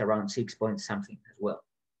 It's around 6 point something as well.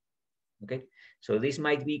 Okay, so this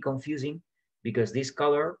might be confusing because this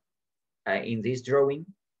color in this drawing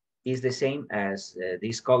is the same as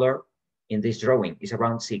this color in this drawing is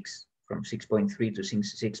around 6, from 6.3 to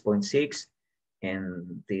 6.6,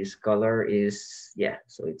 and this color is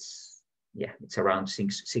so it's around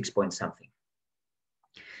 6 point something.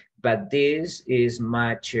 But this is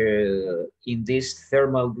much in this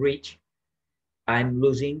thermal bridge, I'm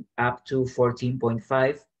losing up to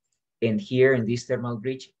 14.5, and here in this thermal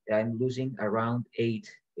bridge I'm losing around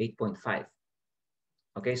 8.5.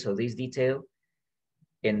 Okay, so this detail,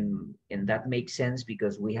 and that makes sense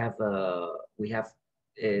because we have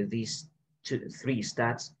these three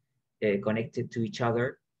stats connected to each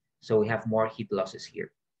other, so we have more heat losses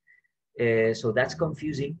here. So that's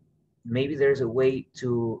confusing. Maybe there's a way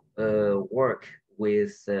to work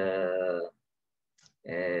with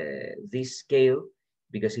this scale,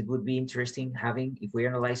 because it would be interesting having, if we're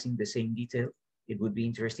analyzing the same detail, it would be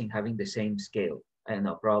interesting having the same scale. I don't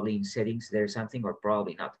know, probably in settings there's something, or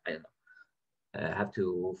probably not, I don't know. I have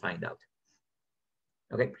to find out.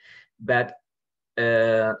 Okay, but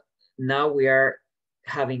now we are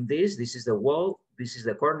having this is the wall, this is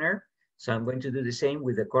the corner. So I'm going to do the same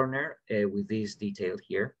with the corner with this detail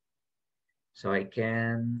here. So I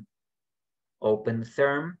can open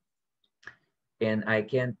THERM, and I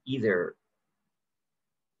can either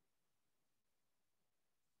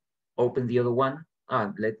open the other one.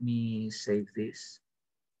 Let me save this.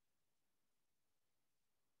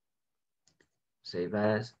 Save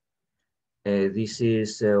as. This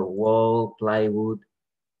is wall, plywood,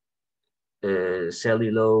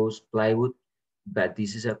 cellulose, plywood, but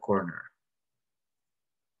this is a corner.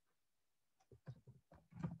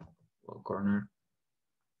 Wall corner.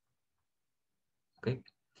 Okay.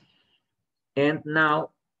 And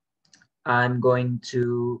now I'm going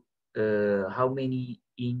to, how many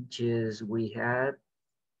inches we had?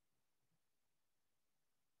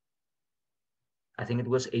 I think it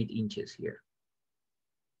was 8 inches here.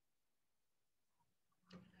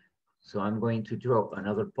 So I'm going to drop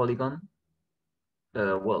another polygon.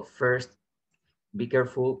 Well, first, be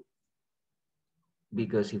careful,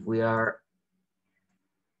 because if we are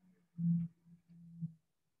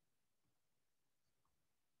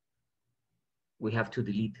we have to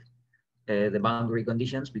delete the boundary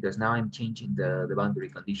conditions because now I'm changing the boundary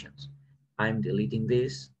conditions. I'm deleting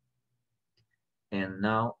this, and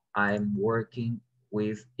now I'm working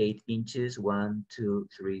with 8 inches. 1, 2,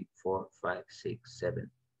 3, 4, 5, 6, 7,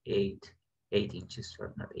 8, 8 inches, sorry,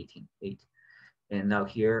 not 18, 8. And now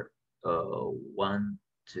here, 1,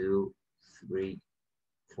 2, 3,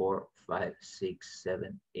 4, 5, 6,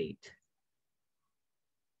 7, 8.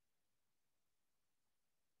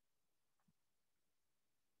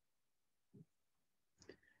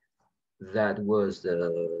 That was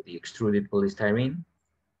the extruded polystyrene.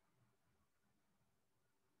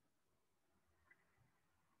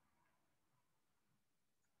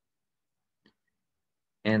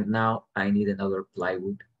 And now I need another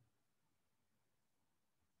plywood.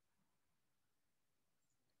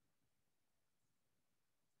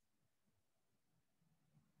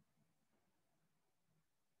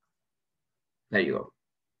 There you go.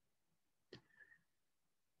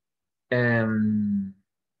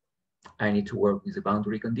 I need to work with the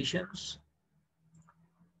boundary conditions.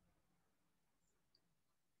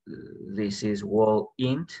 This is wall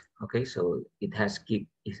int. Okay, so it has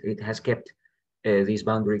kept this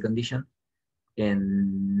boundary condition,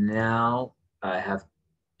 and now I have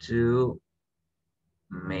to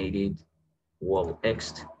make it wall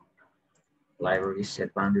ext, library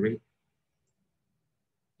set boundary,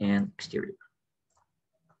 and exterior.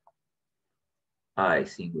 I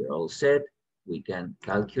think we're all set. We can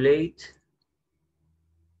calculate.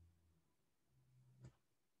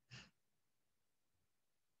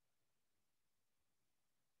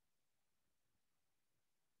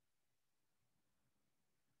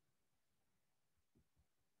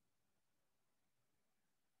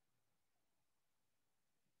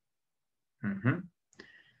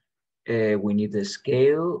 We need the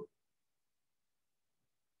scale,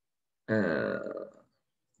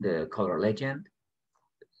 the color legend.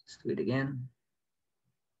 Let's do it again.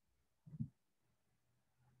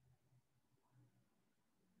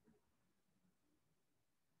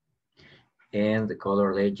 And the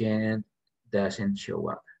color legend doesn't show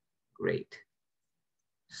up. Great.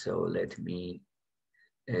 So let me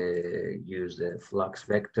use the flux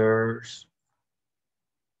vectors.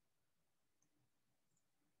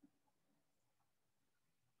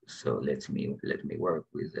 So let me work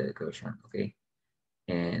with the Gaussian, okay,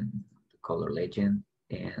 and the color legend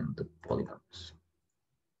and the polygons.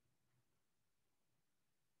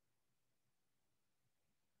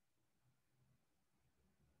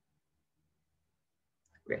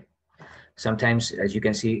 Great. Sometimes, as you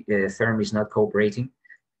can see, THERM is not cooperating,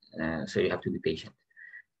 so you have to be patient.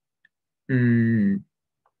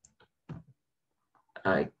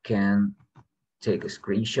 I can take a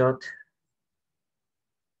screenshot.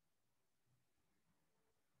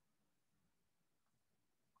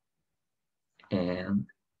 And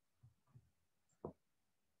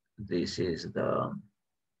this is the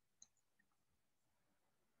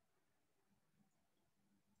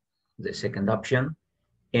second option.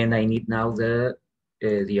 And I need now the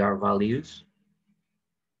R values.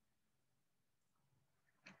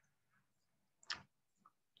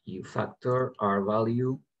 U factor, R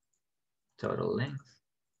value, total length.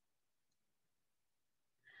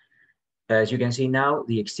 As you can see now,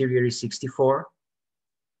 the exterior is 64.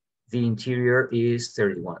 The interior is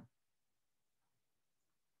 31.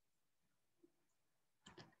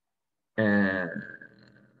 Okay.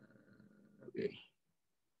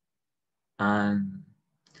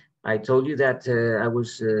 I told you that I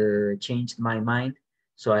was changed my mind.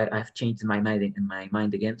 So I've changed my mind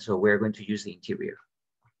again. So we're going to use the interior.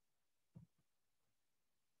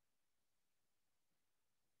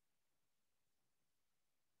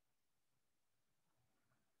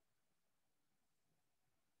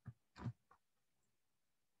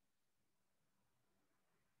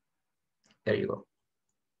 There you go.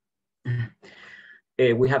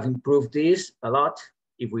 We have improved this a lot.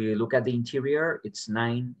 If we look at the interior, it's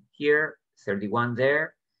 9 here, 31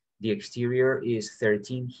 there. The exterior is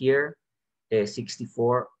 13 here,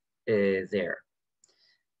 64 there.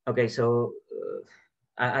 Okay, so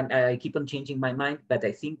I keep on changing my mind, but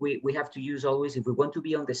I think we have to use always, if we want to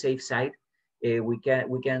be on the safe side, we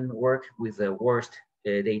can work with the worst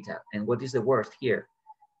data. And what is the worst here?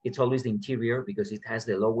 It's always the interior because it has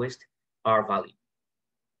the lowest R value.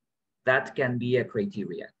 That can be a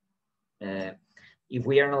criteria. If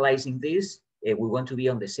we are analyzing this, we want to be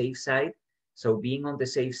on the safe side. So being on the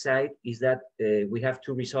safe side is that we have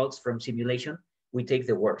 2 results from simulation. We take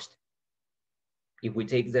the worst. If we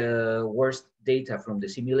take the worst data from the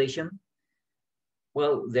simulation,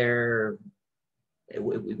 well, we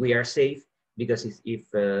are safe because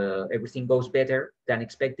if everything goes better than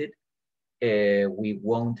expected, we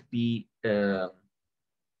won't be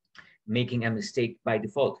making a mistake by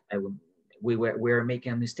default. We're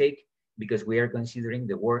making a mistake because we are considering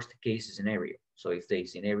the worst case scenario. So if the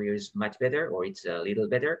scenario is much better or it's a little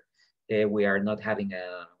better, we're not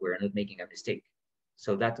making a mistake.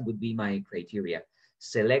 So that would be my criteria.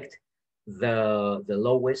 Select the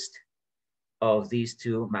lowest of these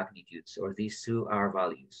two magnitudes, or these two R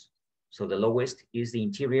values. So the lowest is the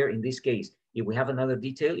interior in this case. If we have another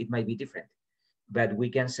detail, it might be different, but we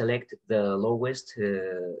can select the lowest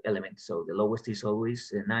element. So the lowest is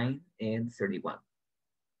always 9 and 31,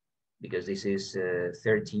 because this is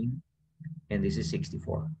 13 and this is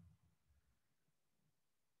 64.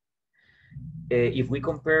 If we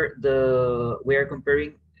compare we are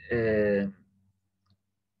comparing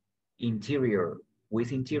interior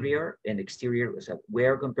with interior and exterior. So we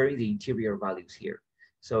are comparing the interior values here.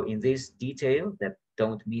 So in this detail that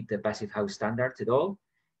don't meet the passive house standards at all,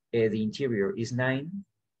 the interior is 9,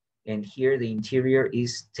 and here the interior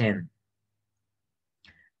is 10.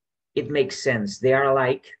 It makes sense. They are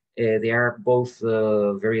alike. They are both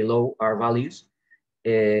very low R values,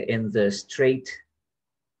 and the straight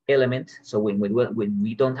element. So when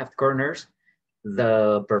we don't have corners,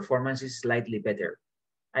 the performance is slightly better.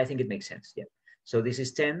 I think it makes sense. Yeah. So this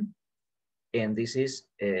is 10, and this is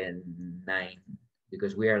 9,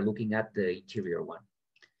 because we are looking at the interior one.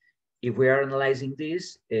 If we are analyzing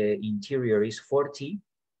this, interior is 40,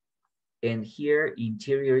 and here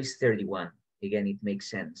interior is 31. Again, it makes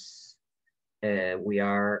sense. We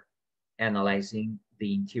are analyzing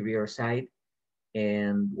the interior side,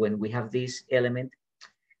 and when we have this element,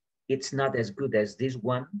 it's not as good as this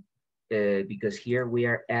one, because here we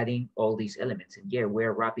are adding all these elements, and here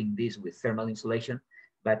we're wrapping this with thermal insulation,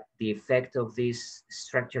 but the effect of these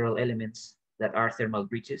structural elements that are thermal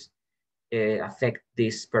breaches affect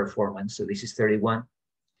this performance. So this is 31,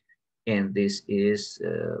 and this is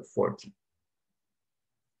 40.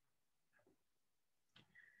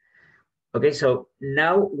 Okay, so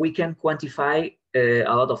now we can quantify a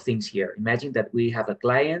lot of things here. Imagine that we have a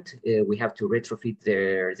client, we have to retrofit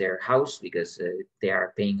their house because they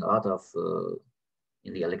are paying a lot of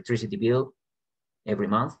in the electricity bill every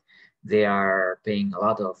month. They are paying a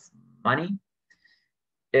lot of money,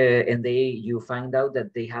 and you find out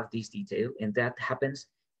that they have this detail, and that happens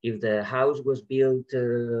if the house was built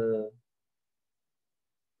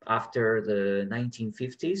after the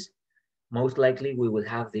 1950s. Most likely we will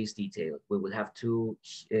have this detail. We will have two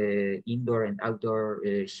indoor and outdoor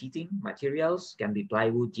sheeting materials, can be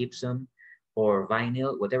plywood, gypsum, or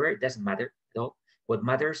vinyl, whatever, it doesn't matter at all. What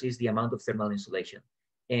matters is the amount of thermal insulation.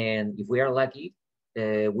 And if we are lucky,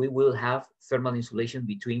 we will have thermal insulation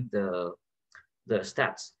between the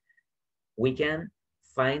studs. We can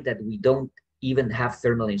find that we don't even have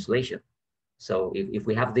thermal insulation. So if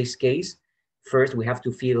we have this case, first we have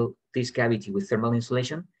to fill this cavity with thermal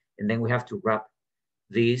insulation, and then we have to wrap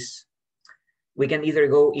this. We can either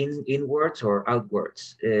go inwards or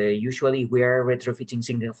outwards. Usually we are retrofitting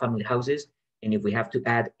single family houses, and if we have to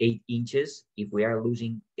add 8 inches, if we are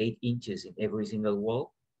losing 8 inches in every single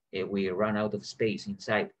wall, we run out of space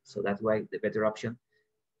inside. So that's why the better option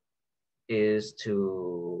is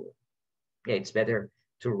it's better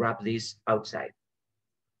to wrap this outside.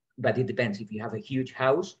 But it depends. If you have a huge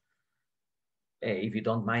house, if you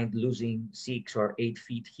don't mind losing 6 or 8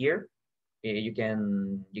 feet here, you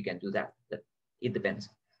can do that. But it depends.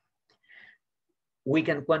 We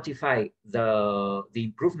can quantify the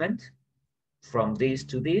improvement from this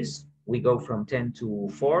to this. We go from 10 to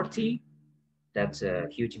 40. That's a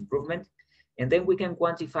huge improvement. And then we can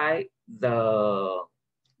quantify the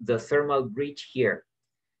thermal breach here.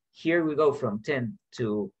 Here we go from 10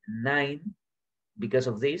 to 9 because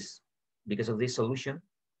of this solution.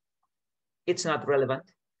 It's not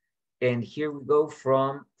relevant. And here we go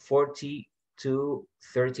from 40 to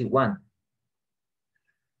 31.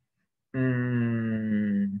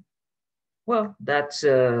 Well, that's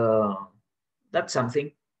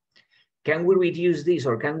something. Can we reduce this,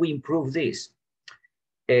 or can we improve this?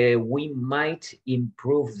 We might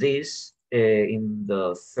improve this in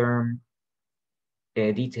the THERM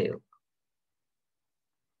detail.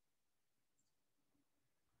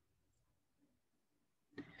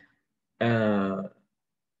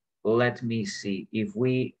 Let me see. If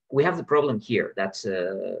we have the problem here. That's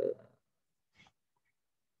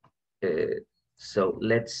so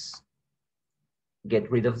let's get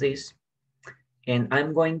rid of this, and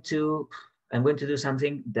I'm going to do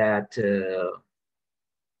something that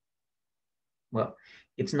well,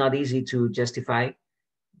 it's not easy to justify,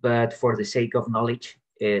 but for the sake of knowledge,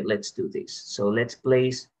 let's do this. So let's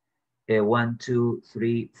place 1, 2,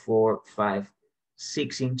 3, 4, 5,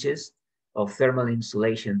 6 inches of thermal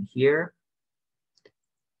insulation here.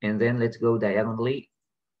 And then let's go diagonally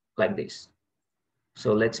like this.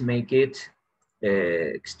 So let's make it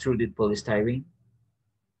extruded polystyrene.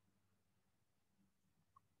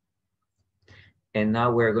 And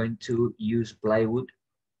now we're going to use plywood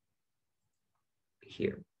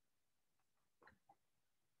here.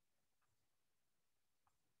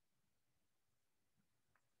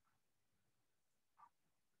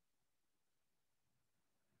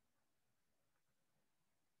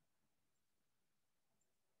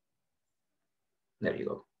 There you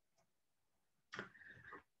go.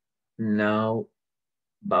 Now,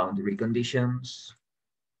 boundary conditions.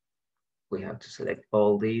 We have to select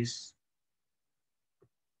all these.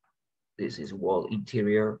 This is wall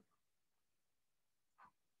interior.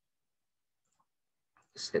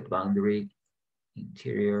 Set boundary,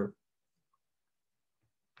 interior,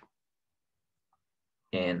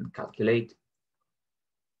 and calculate.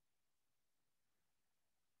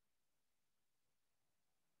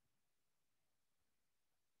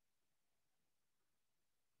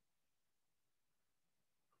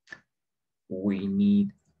 We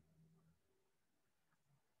need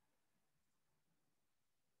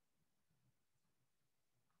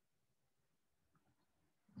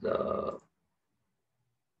the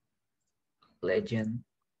legend.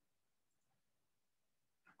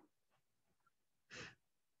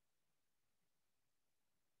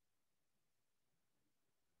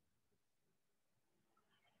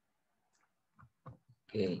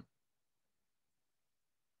 Okay.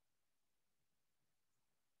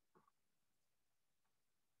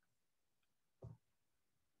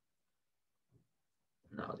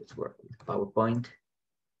 Now let's work with PowerPoint.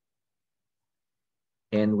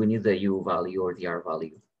 And we need the U value or the R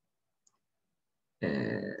value.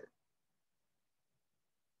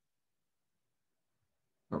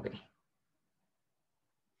 Okay.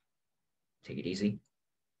 Take it easy.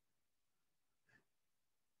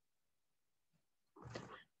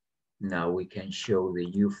 Now we can show the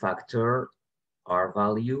U factor, R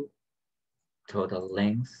value, total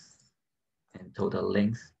length, and total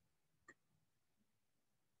length.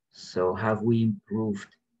 So have we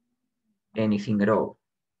improved anything at all?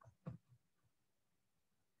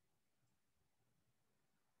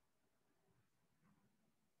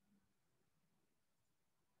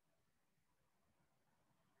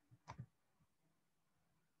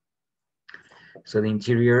 So the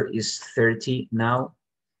interior is 30 now,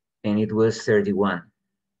 and it was 31.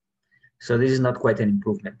 So this is not quite an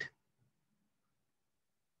improvement.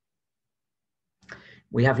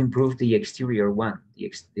 We have improved the exterior one.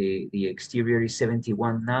 The exterior is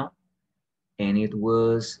 71 now, and it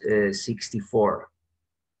was 64.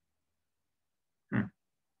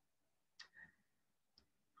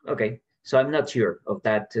 Okay, so I'm not sure of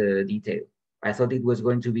that detail. I thought it was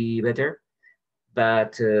going to be better,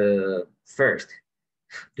 but first,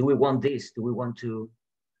 do we want this? Do we want to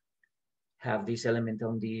have this element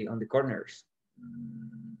on the corners?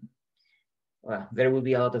 Well, there will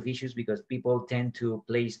be a lot of issues because people tend to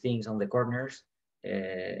place things on the corners,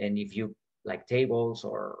 and if you like tables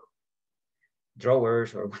or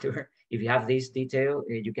drawers or whatever, if you have this detail,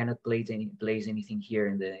 you cannot place anything here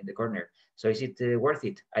in the corner. So is it worth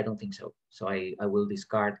it? I don't think so. So I will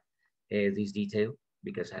discard this detail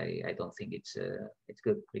because I don't think it's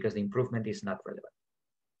good because the improvement is not relevant.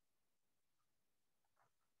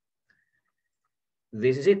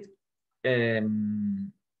 This is it.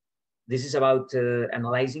 This is about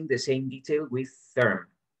analyzing the same detail with THERM.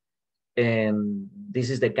 And this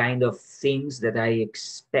is the kind of things that I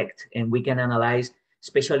expect. And we can analyze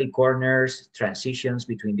especially corners, transitions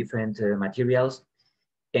between different materials.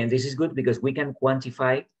 And this is good because we can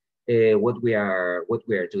quantify what we are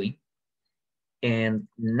doing. And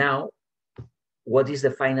now, what is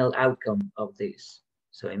the final outcome of this?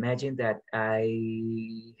 So imagine that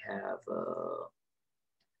I have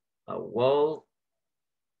a wall.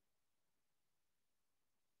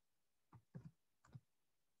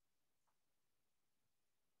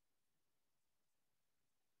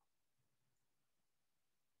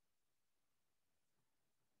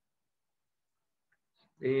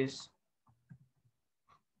 This.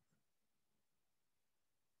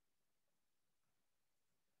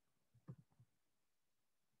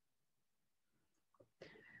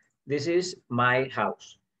 This is my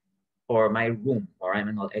house or my room, or I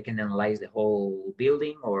can analyze the whole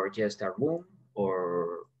building or just a room,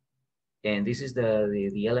 and this is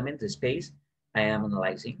the element, the space I am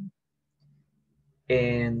analyzing.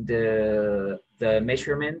 And the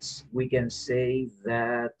measurements, we can say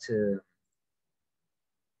that,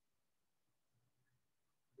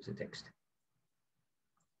 is the text.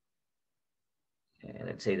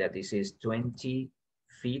 let's say that this is 20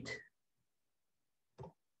 feet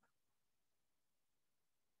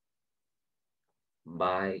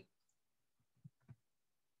by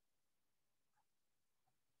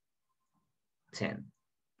 10.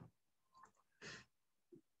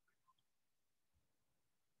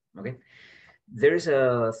 Okay, there is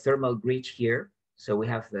a thermal breach here, so we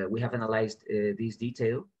have analyzed this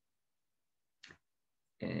detail,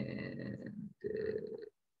 and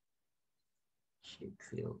shape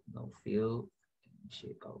fill, no fill,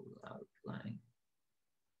 shape outline.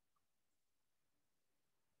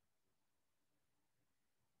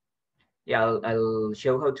 Yeah, I'll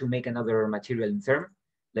show how to make another material in THERM.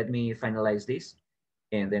 Let me finalize this,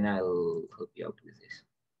 and then I'll help you out with this.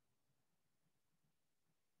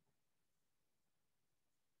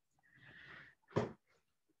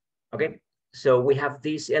 Okay, so we have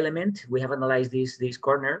this element, we have analyzed this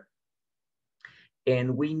corner,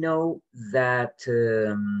 and we know that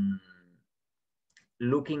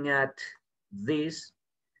looking at this,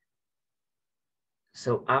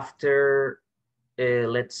 so after,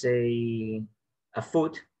 let's say, a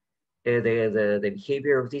foot, the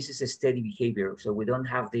behavior of this is a steady behavior. So we don't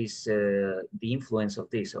have this, the influence of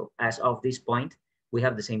this. So as of this point, we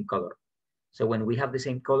have the same color. So when we have the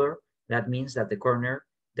same color, that means that the corner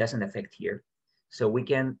doesn't affect here. So we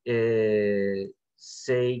can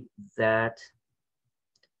say that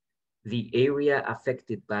the area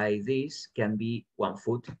affected by this can be 1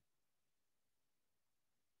 foot.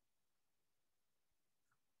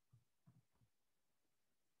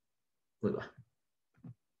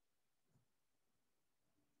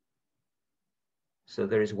 So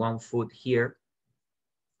there is 1 foot here.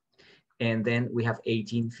 And then we have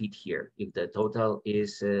 18 feet here, if the total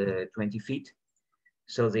is 20 feet.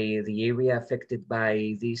 So the area affected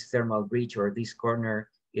by this thermal breach or this corner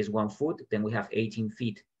is 1 foot, then we have 18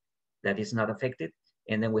 feet that is not affected.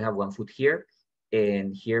 And then we have 1 foot here,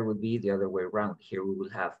 and here would be the other way around. Here we will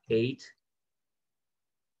have 8.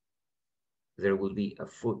 There will be a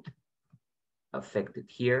foot affected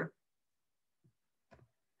here,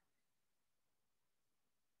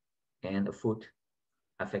 and a foot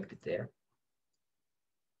affected there.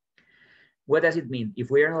 What does it mean? If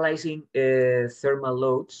we're analyzing thermal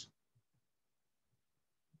loads,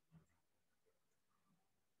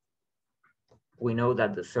 we know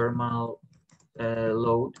that the thermal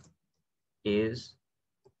load is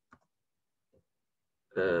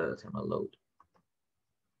the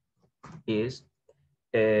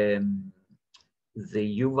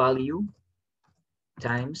U value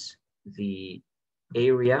times the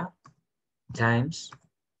area times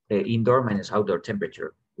indoor minus outdoor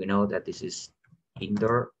temperature. We know that this is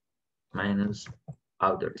indoor minus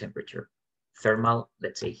outdoor temperature. Thermal,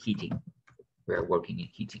 let's say heating. We are working in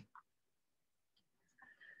heating.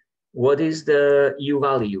 What is the U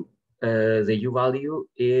value? The U value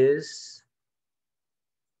is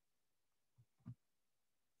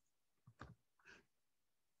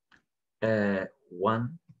uh,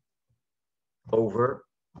 1 over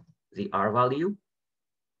the R value.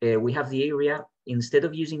 We have the area. Instead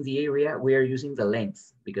of using the area, we are using the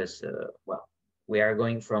length because, well, we are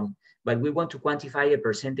going from, but we want to quantify a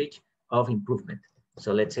percentage of improvement.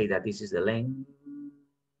 So let's say that this is the length.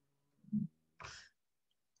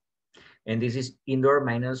 And this is indoor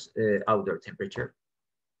minus outdoor temperature.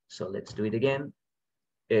 So let's do it again.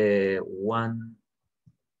 1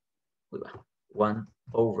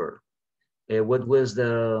 over. What was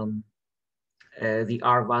the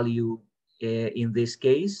R value in this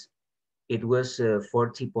case? It was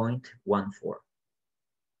 40.14.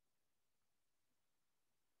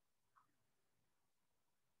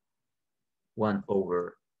 1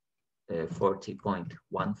 over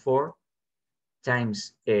 40.14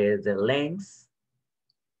 times the length,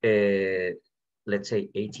 let's say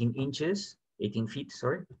 18 inches, 18 feet,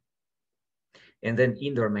 sorry. And then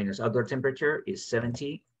indoor minus outdoor temperature is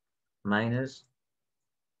 70 minus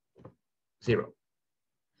 0.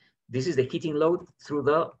 This is the heating load through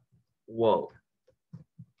the wall.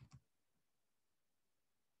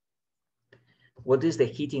 What is the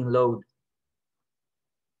heating load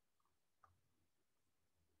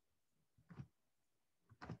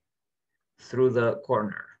through the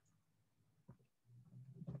corner?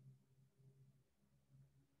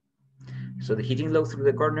 So the heating load through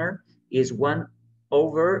the corner is 1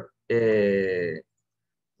 over,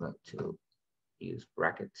 well, to use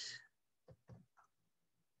brackets.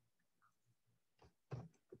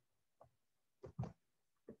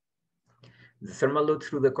 The thermal load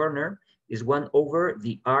through the corner is 1 over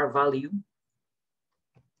the R value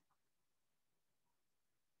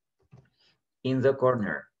in the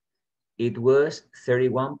corner. It was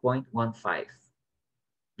 31.15.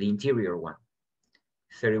 the interior one,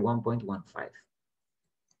 31.15.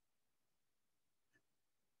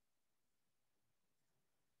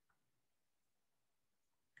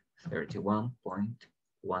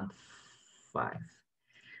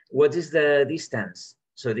 What is the distance?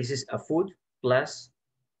 So this is a foot plus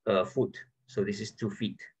a foot. So this is 2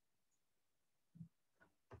 feet.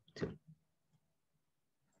 2.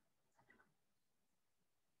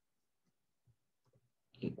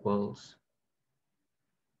 Equals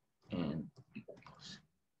and equals.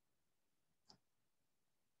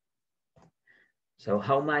 So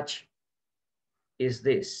how much is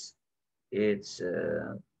this? It's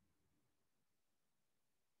there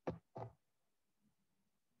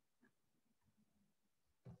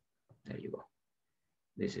you go.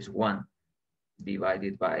 This is 1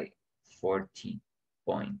 divided by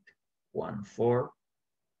 40.14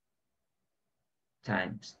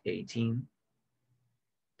 times 18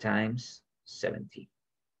 times 70.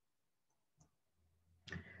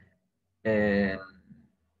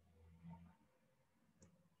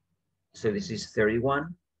 So this is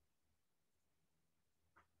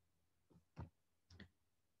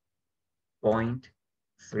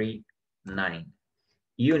 31.39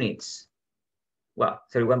 units. Well,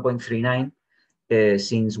 31.39,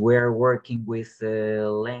 since we're working with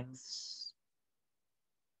lengths,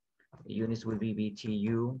 units will be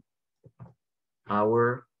BTU,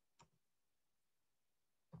 hour,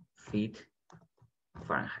 feet,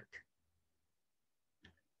 Fahrenheit.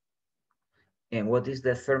 And what is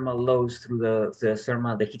the thermal loads through the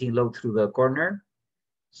heating load through the corner?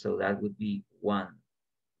 So that would be 1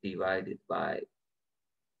 divided by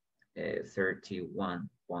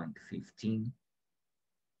 31.15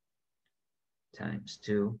 times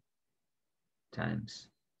 2 times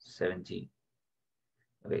 70.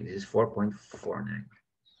 Okay, this is 4.49.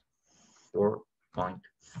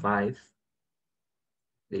 4.5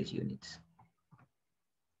 these units.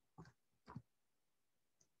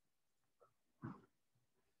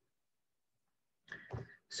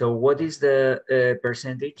 So what is the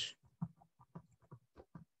percentage?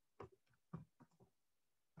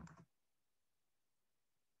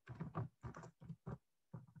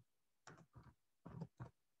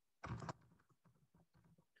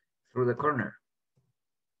 Through the corner.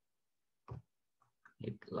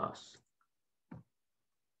 Heat loss.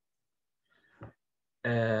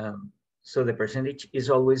 So the percentage is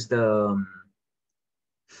always the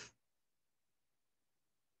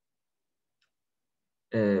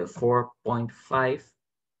 4.5,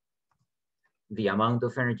 the amount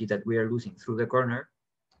of energy that we are losing through the corner,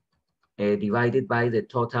 divided by the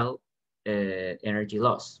total energy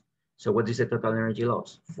loss. So what is the total energy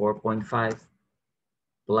loss? 4.5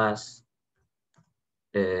 plus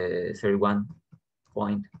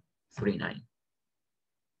 31.39.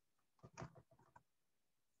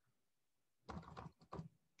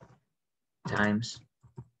 Times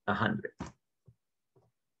 100.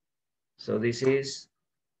 So this is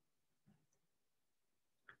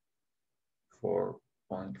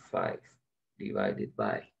 4.5 divided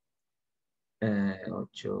by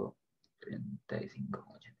 8.35.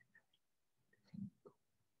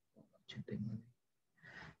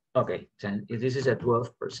 Okay, this is a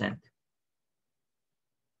 12%.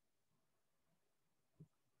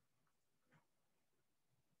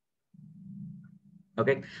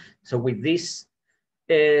 Okay, so with this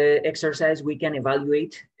exercise, we can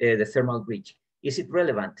evaluate the thermal bridge. Is it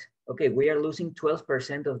relevant? Okay, we are losing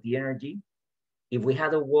 12% of the energy. If we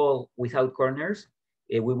had a wall without corners,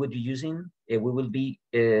 we would be using, we will be,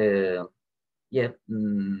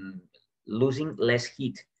 losing less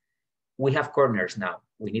heat. We have corners now.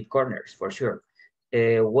 We need corners for sure.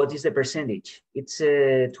 What is the percentage? It's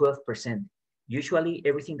 12%. Usually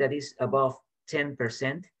everything that is above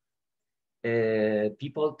 10%,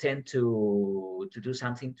 people tend to do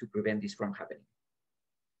something to prevent this from happening.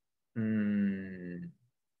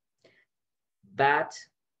 But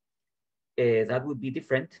that would be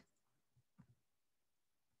different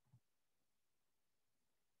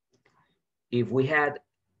if we had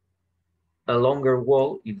a longer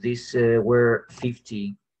wall, if this were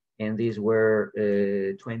 50 and these were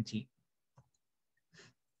 20,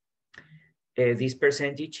 this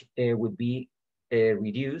percentage would be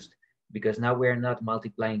reduced, because now we're not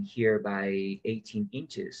multiplying here by 18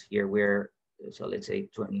 inches. Here we're, so let's say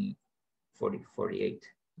 20, 40, 48.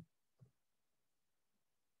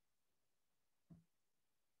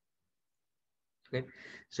 Okay,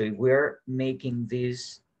 so if we're making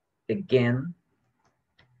this again,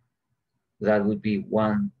 that would be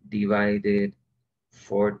 1 divided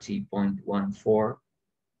 40.14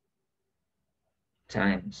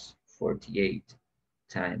 times 48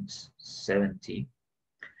 times 70.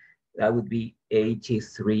 that would be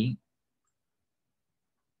 83.7.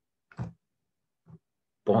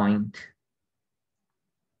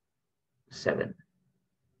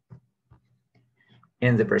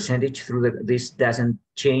 And the percentage through this doesn't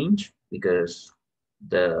change because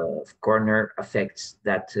the corner affects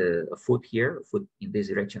that a foot here, a foot in this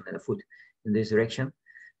direction and a foot in this direction.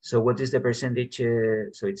 So what is the percentage?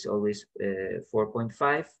 So it's always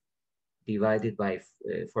 4.5 divided by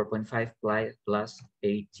 4.5 plus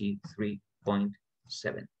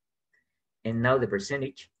 83.7. And now the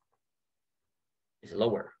percentage is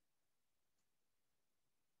lower.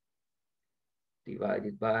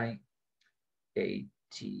 Divided by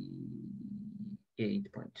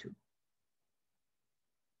 88.2.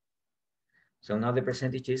 So now the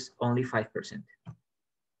percentage is only 5%.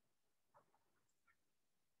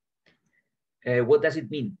 What does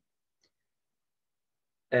it mean?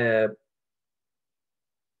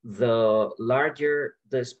 The larger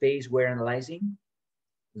the space we're analyzing,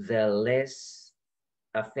 the less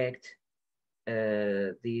affect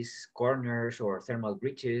these corners or thermal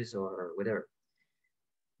breaches or whatever.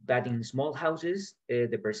 But in small houses,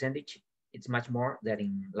 the percentage, it's much more than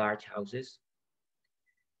in large houses.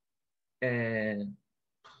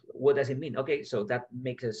 What does it mean? Okay, so that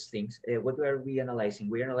makes us think, what are we analyzing?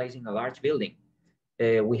 We're analyzing a large building.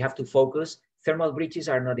 We have to focus. Thermal breaches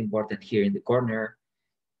are not important here in the corner,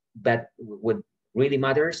 but what really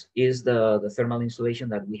matters is the thermal insulation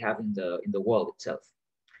that we have in the wall itself.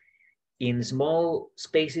 In small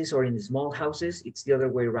spaces or in small houses, it's the other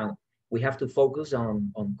way around. We have to focus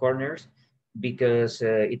on corners because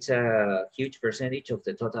it's a huge percentage of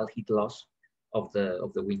the total heat loss of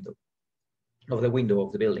the window of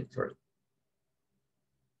the building. Sorry.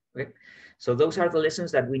 Okay, so those are the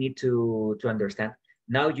lessons that we need to understand.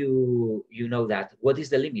 Now you know that. What is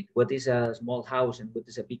the limit? What is a small house and what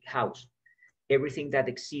is a big house? Everything that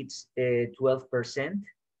exceeds 12%,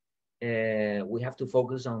 we have to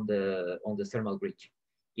focus on the thermal breach.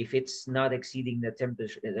 If it's not exceeding the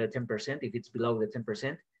 10%, if it's below the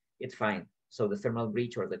 10%, it's fine. So the thermal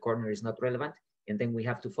breach or the corner is not relevant, and then we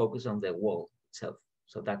have to focus on the wall itself.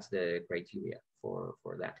 So that's the criteria for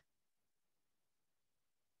that.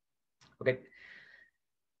 Okay.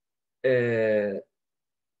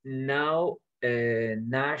 Now,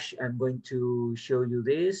 Nash, I'm going to show you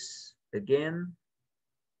this again.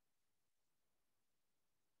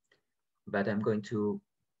 But I'm going to,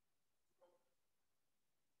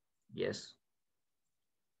 yes,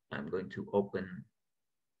 I'm going to open.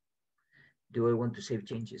 Do I want to save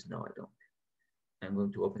changes? No, I don't. I'm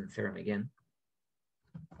going to open THERM again.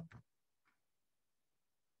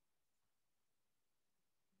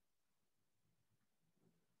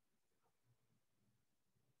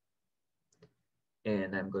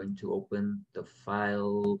 And I'm going to open the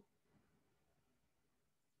file.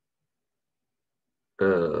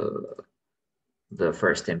 The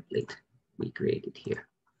first template we created here.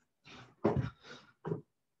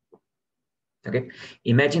 Okay,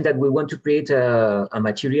 imagine that we want to create a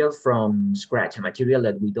material from scratch, a material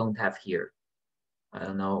that we don't have here. I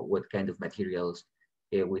don't know what kind of materials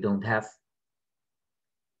we don't have.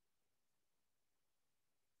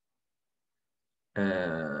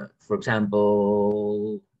 For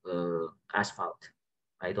example, asphalt.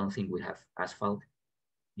 I don't think we have asphalt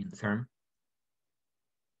in THERM.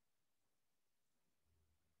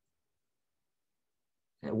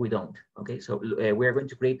 We don't, okay? So we're going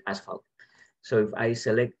to create asphalt. So if I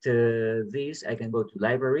select this, I can go to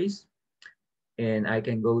libraries and I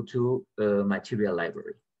can go to material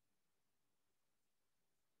library.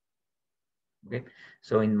 Okay,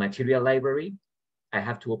 so in material library, I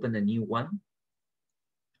have to open a new one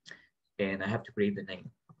and I have to create the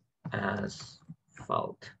name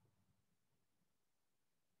asphalt.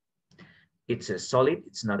 It's a solid,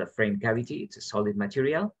 it's not a frame cavity, it's a solid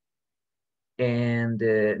material. And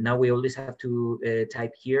now we always have to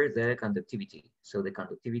type here the conductivity. So the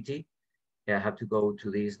conductivity, I have to go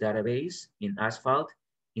to this database in asphalt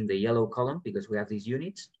in the yellow column because we have these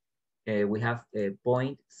units. We have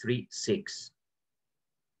 0.36.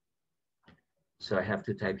 So I have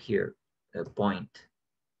to type here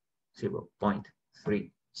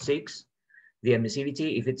 0.36. The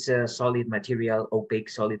emissivity, if it's a solid material, opaque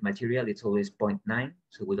solid material, it's always 0.9.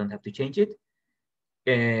 So we don't have to change it.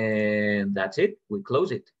 And that's it, we close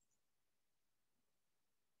it.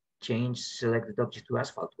 Change selected object to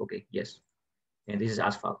asphalt, okay, yes. And this is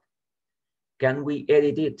asphalt. Can we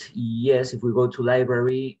edit it? Yes, if we go to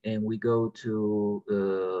library and we go to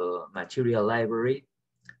material library,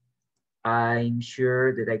 I'm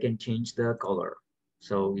sure that I can change the color.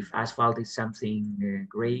 So if asphalt is something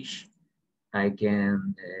grayish, I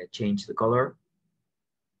can change the color.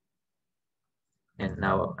 And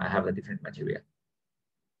now I have a different material.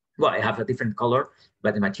 Well, I have a different color,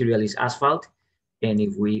 but the material is asphalt. And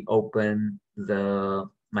if we open the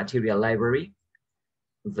material library,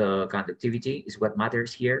 the conductivity is what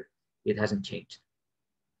matters here. It hasn't changed.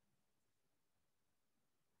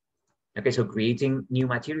 Okay, so creating new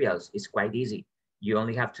materials is quite easy. You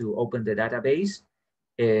only have to open the database,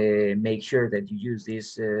 make sure that you use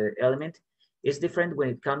this element. It's different when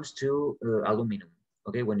it comes to aluminum.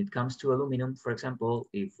 Okay, when it comes to aluminum, for example,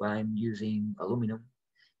 if I'm using aluminum,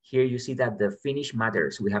 here you see that the finish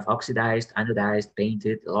matters. We have oxidized, anodized,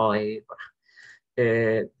 painted, alloy,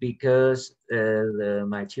 because the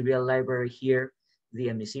material library here, the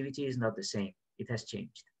emissivity is not the same. It has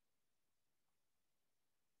changed.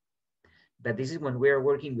 But this is when we are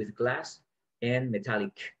working with glass and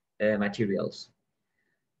metallic materials.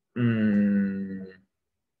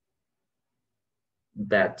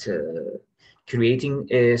 But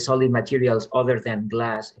creating solid materials other than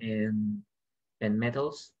glass and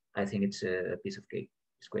metals, I think it's a piece of cake.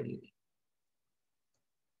 It's quite easy.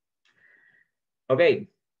 Okay,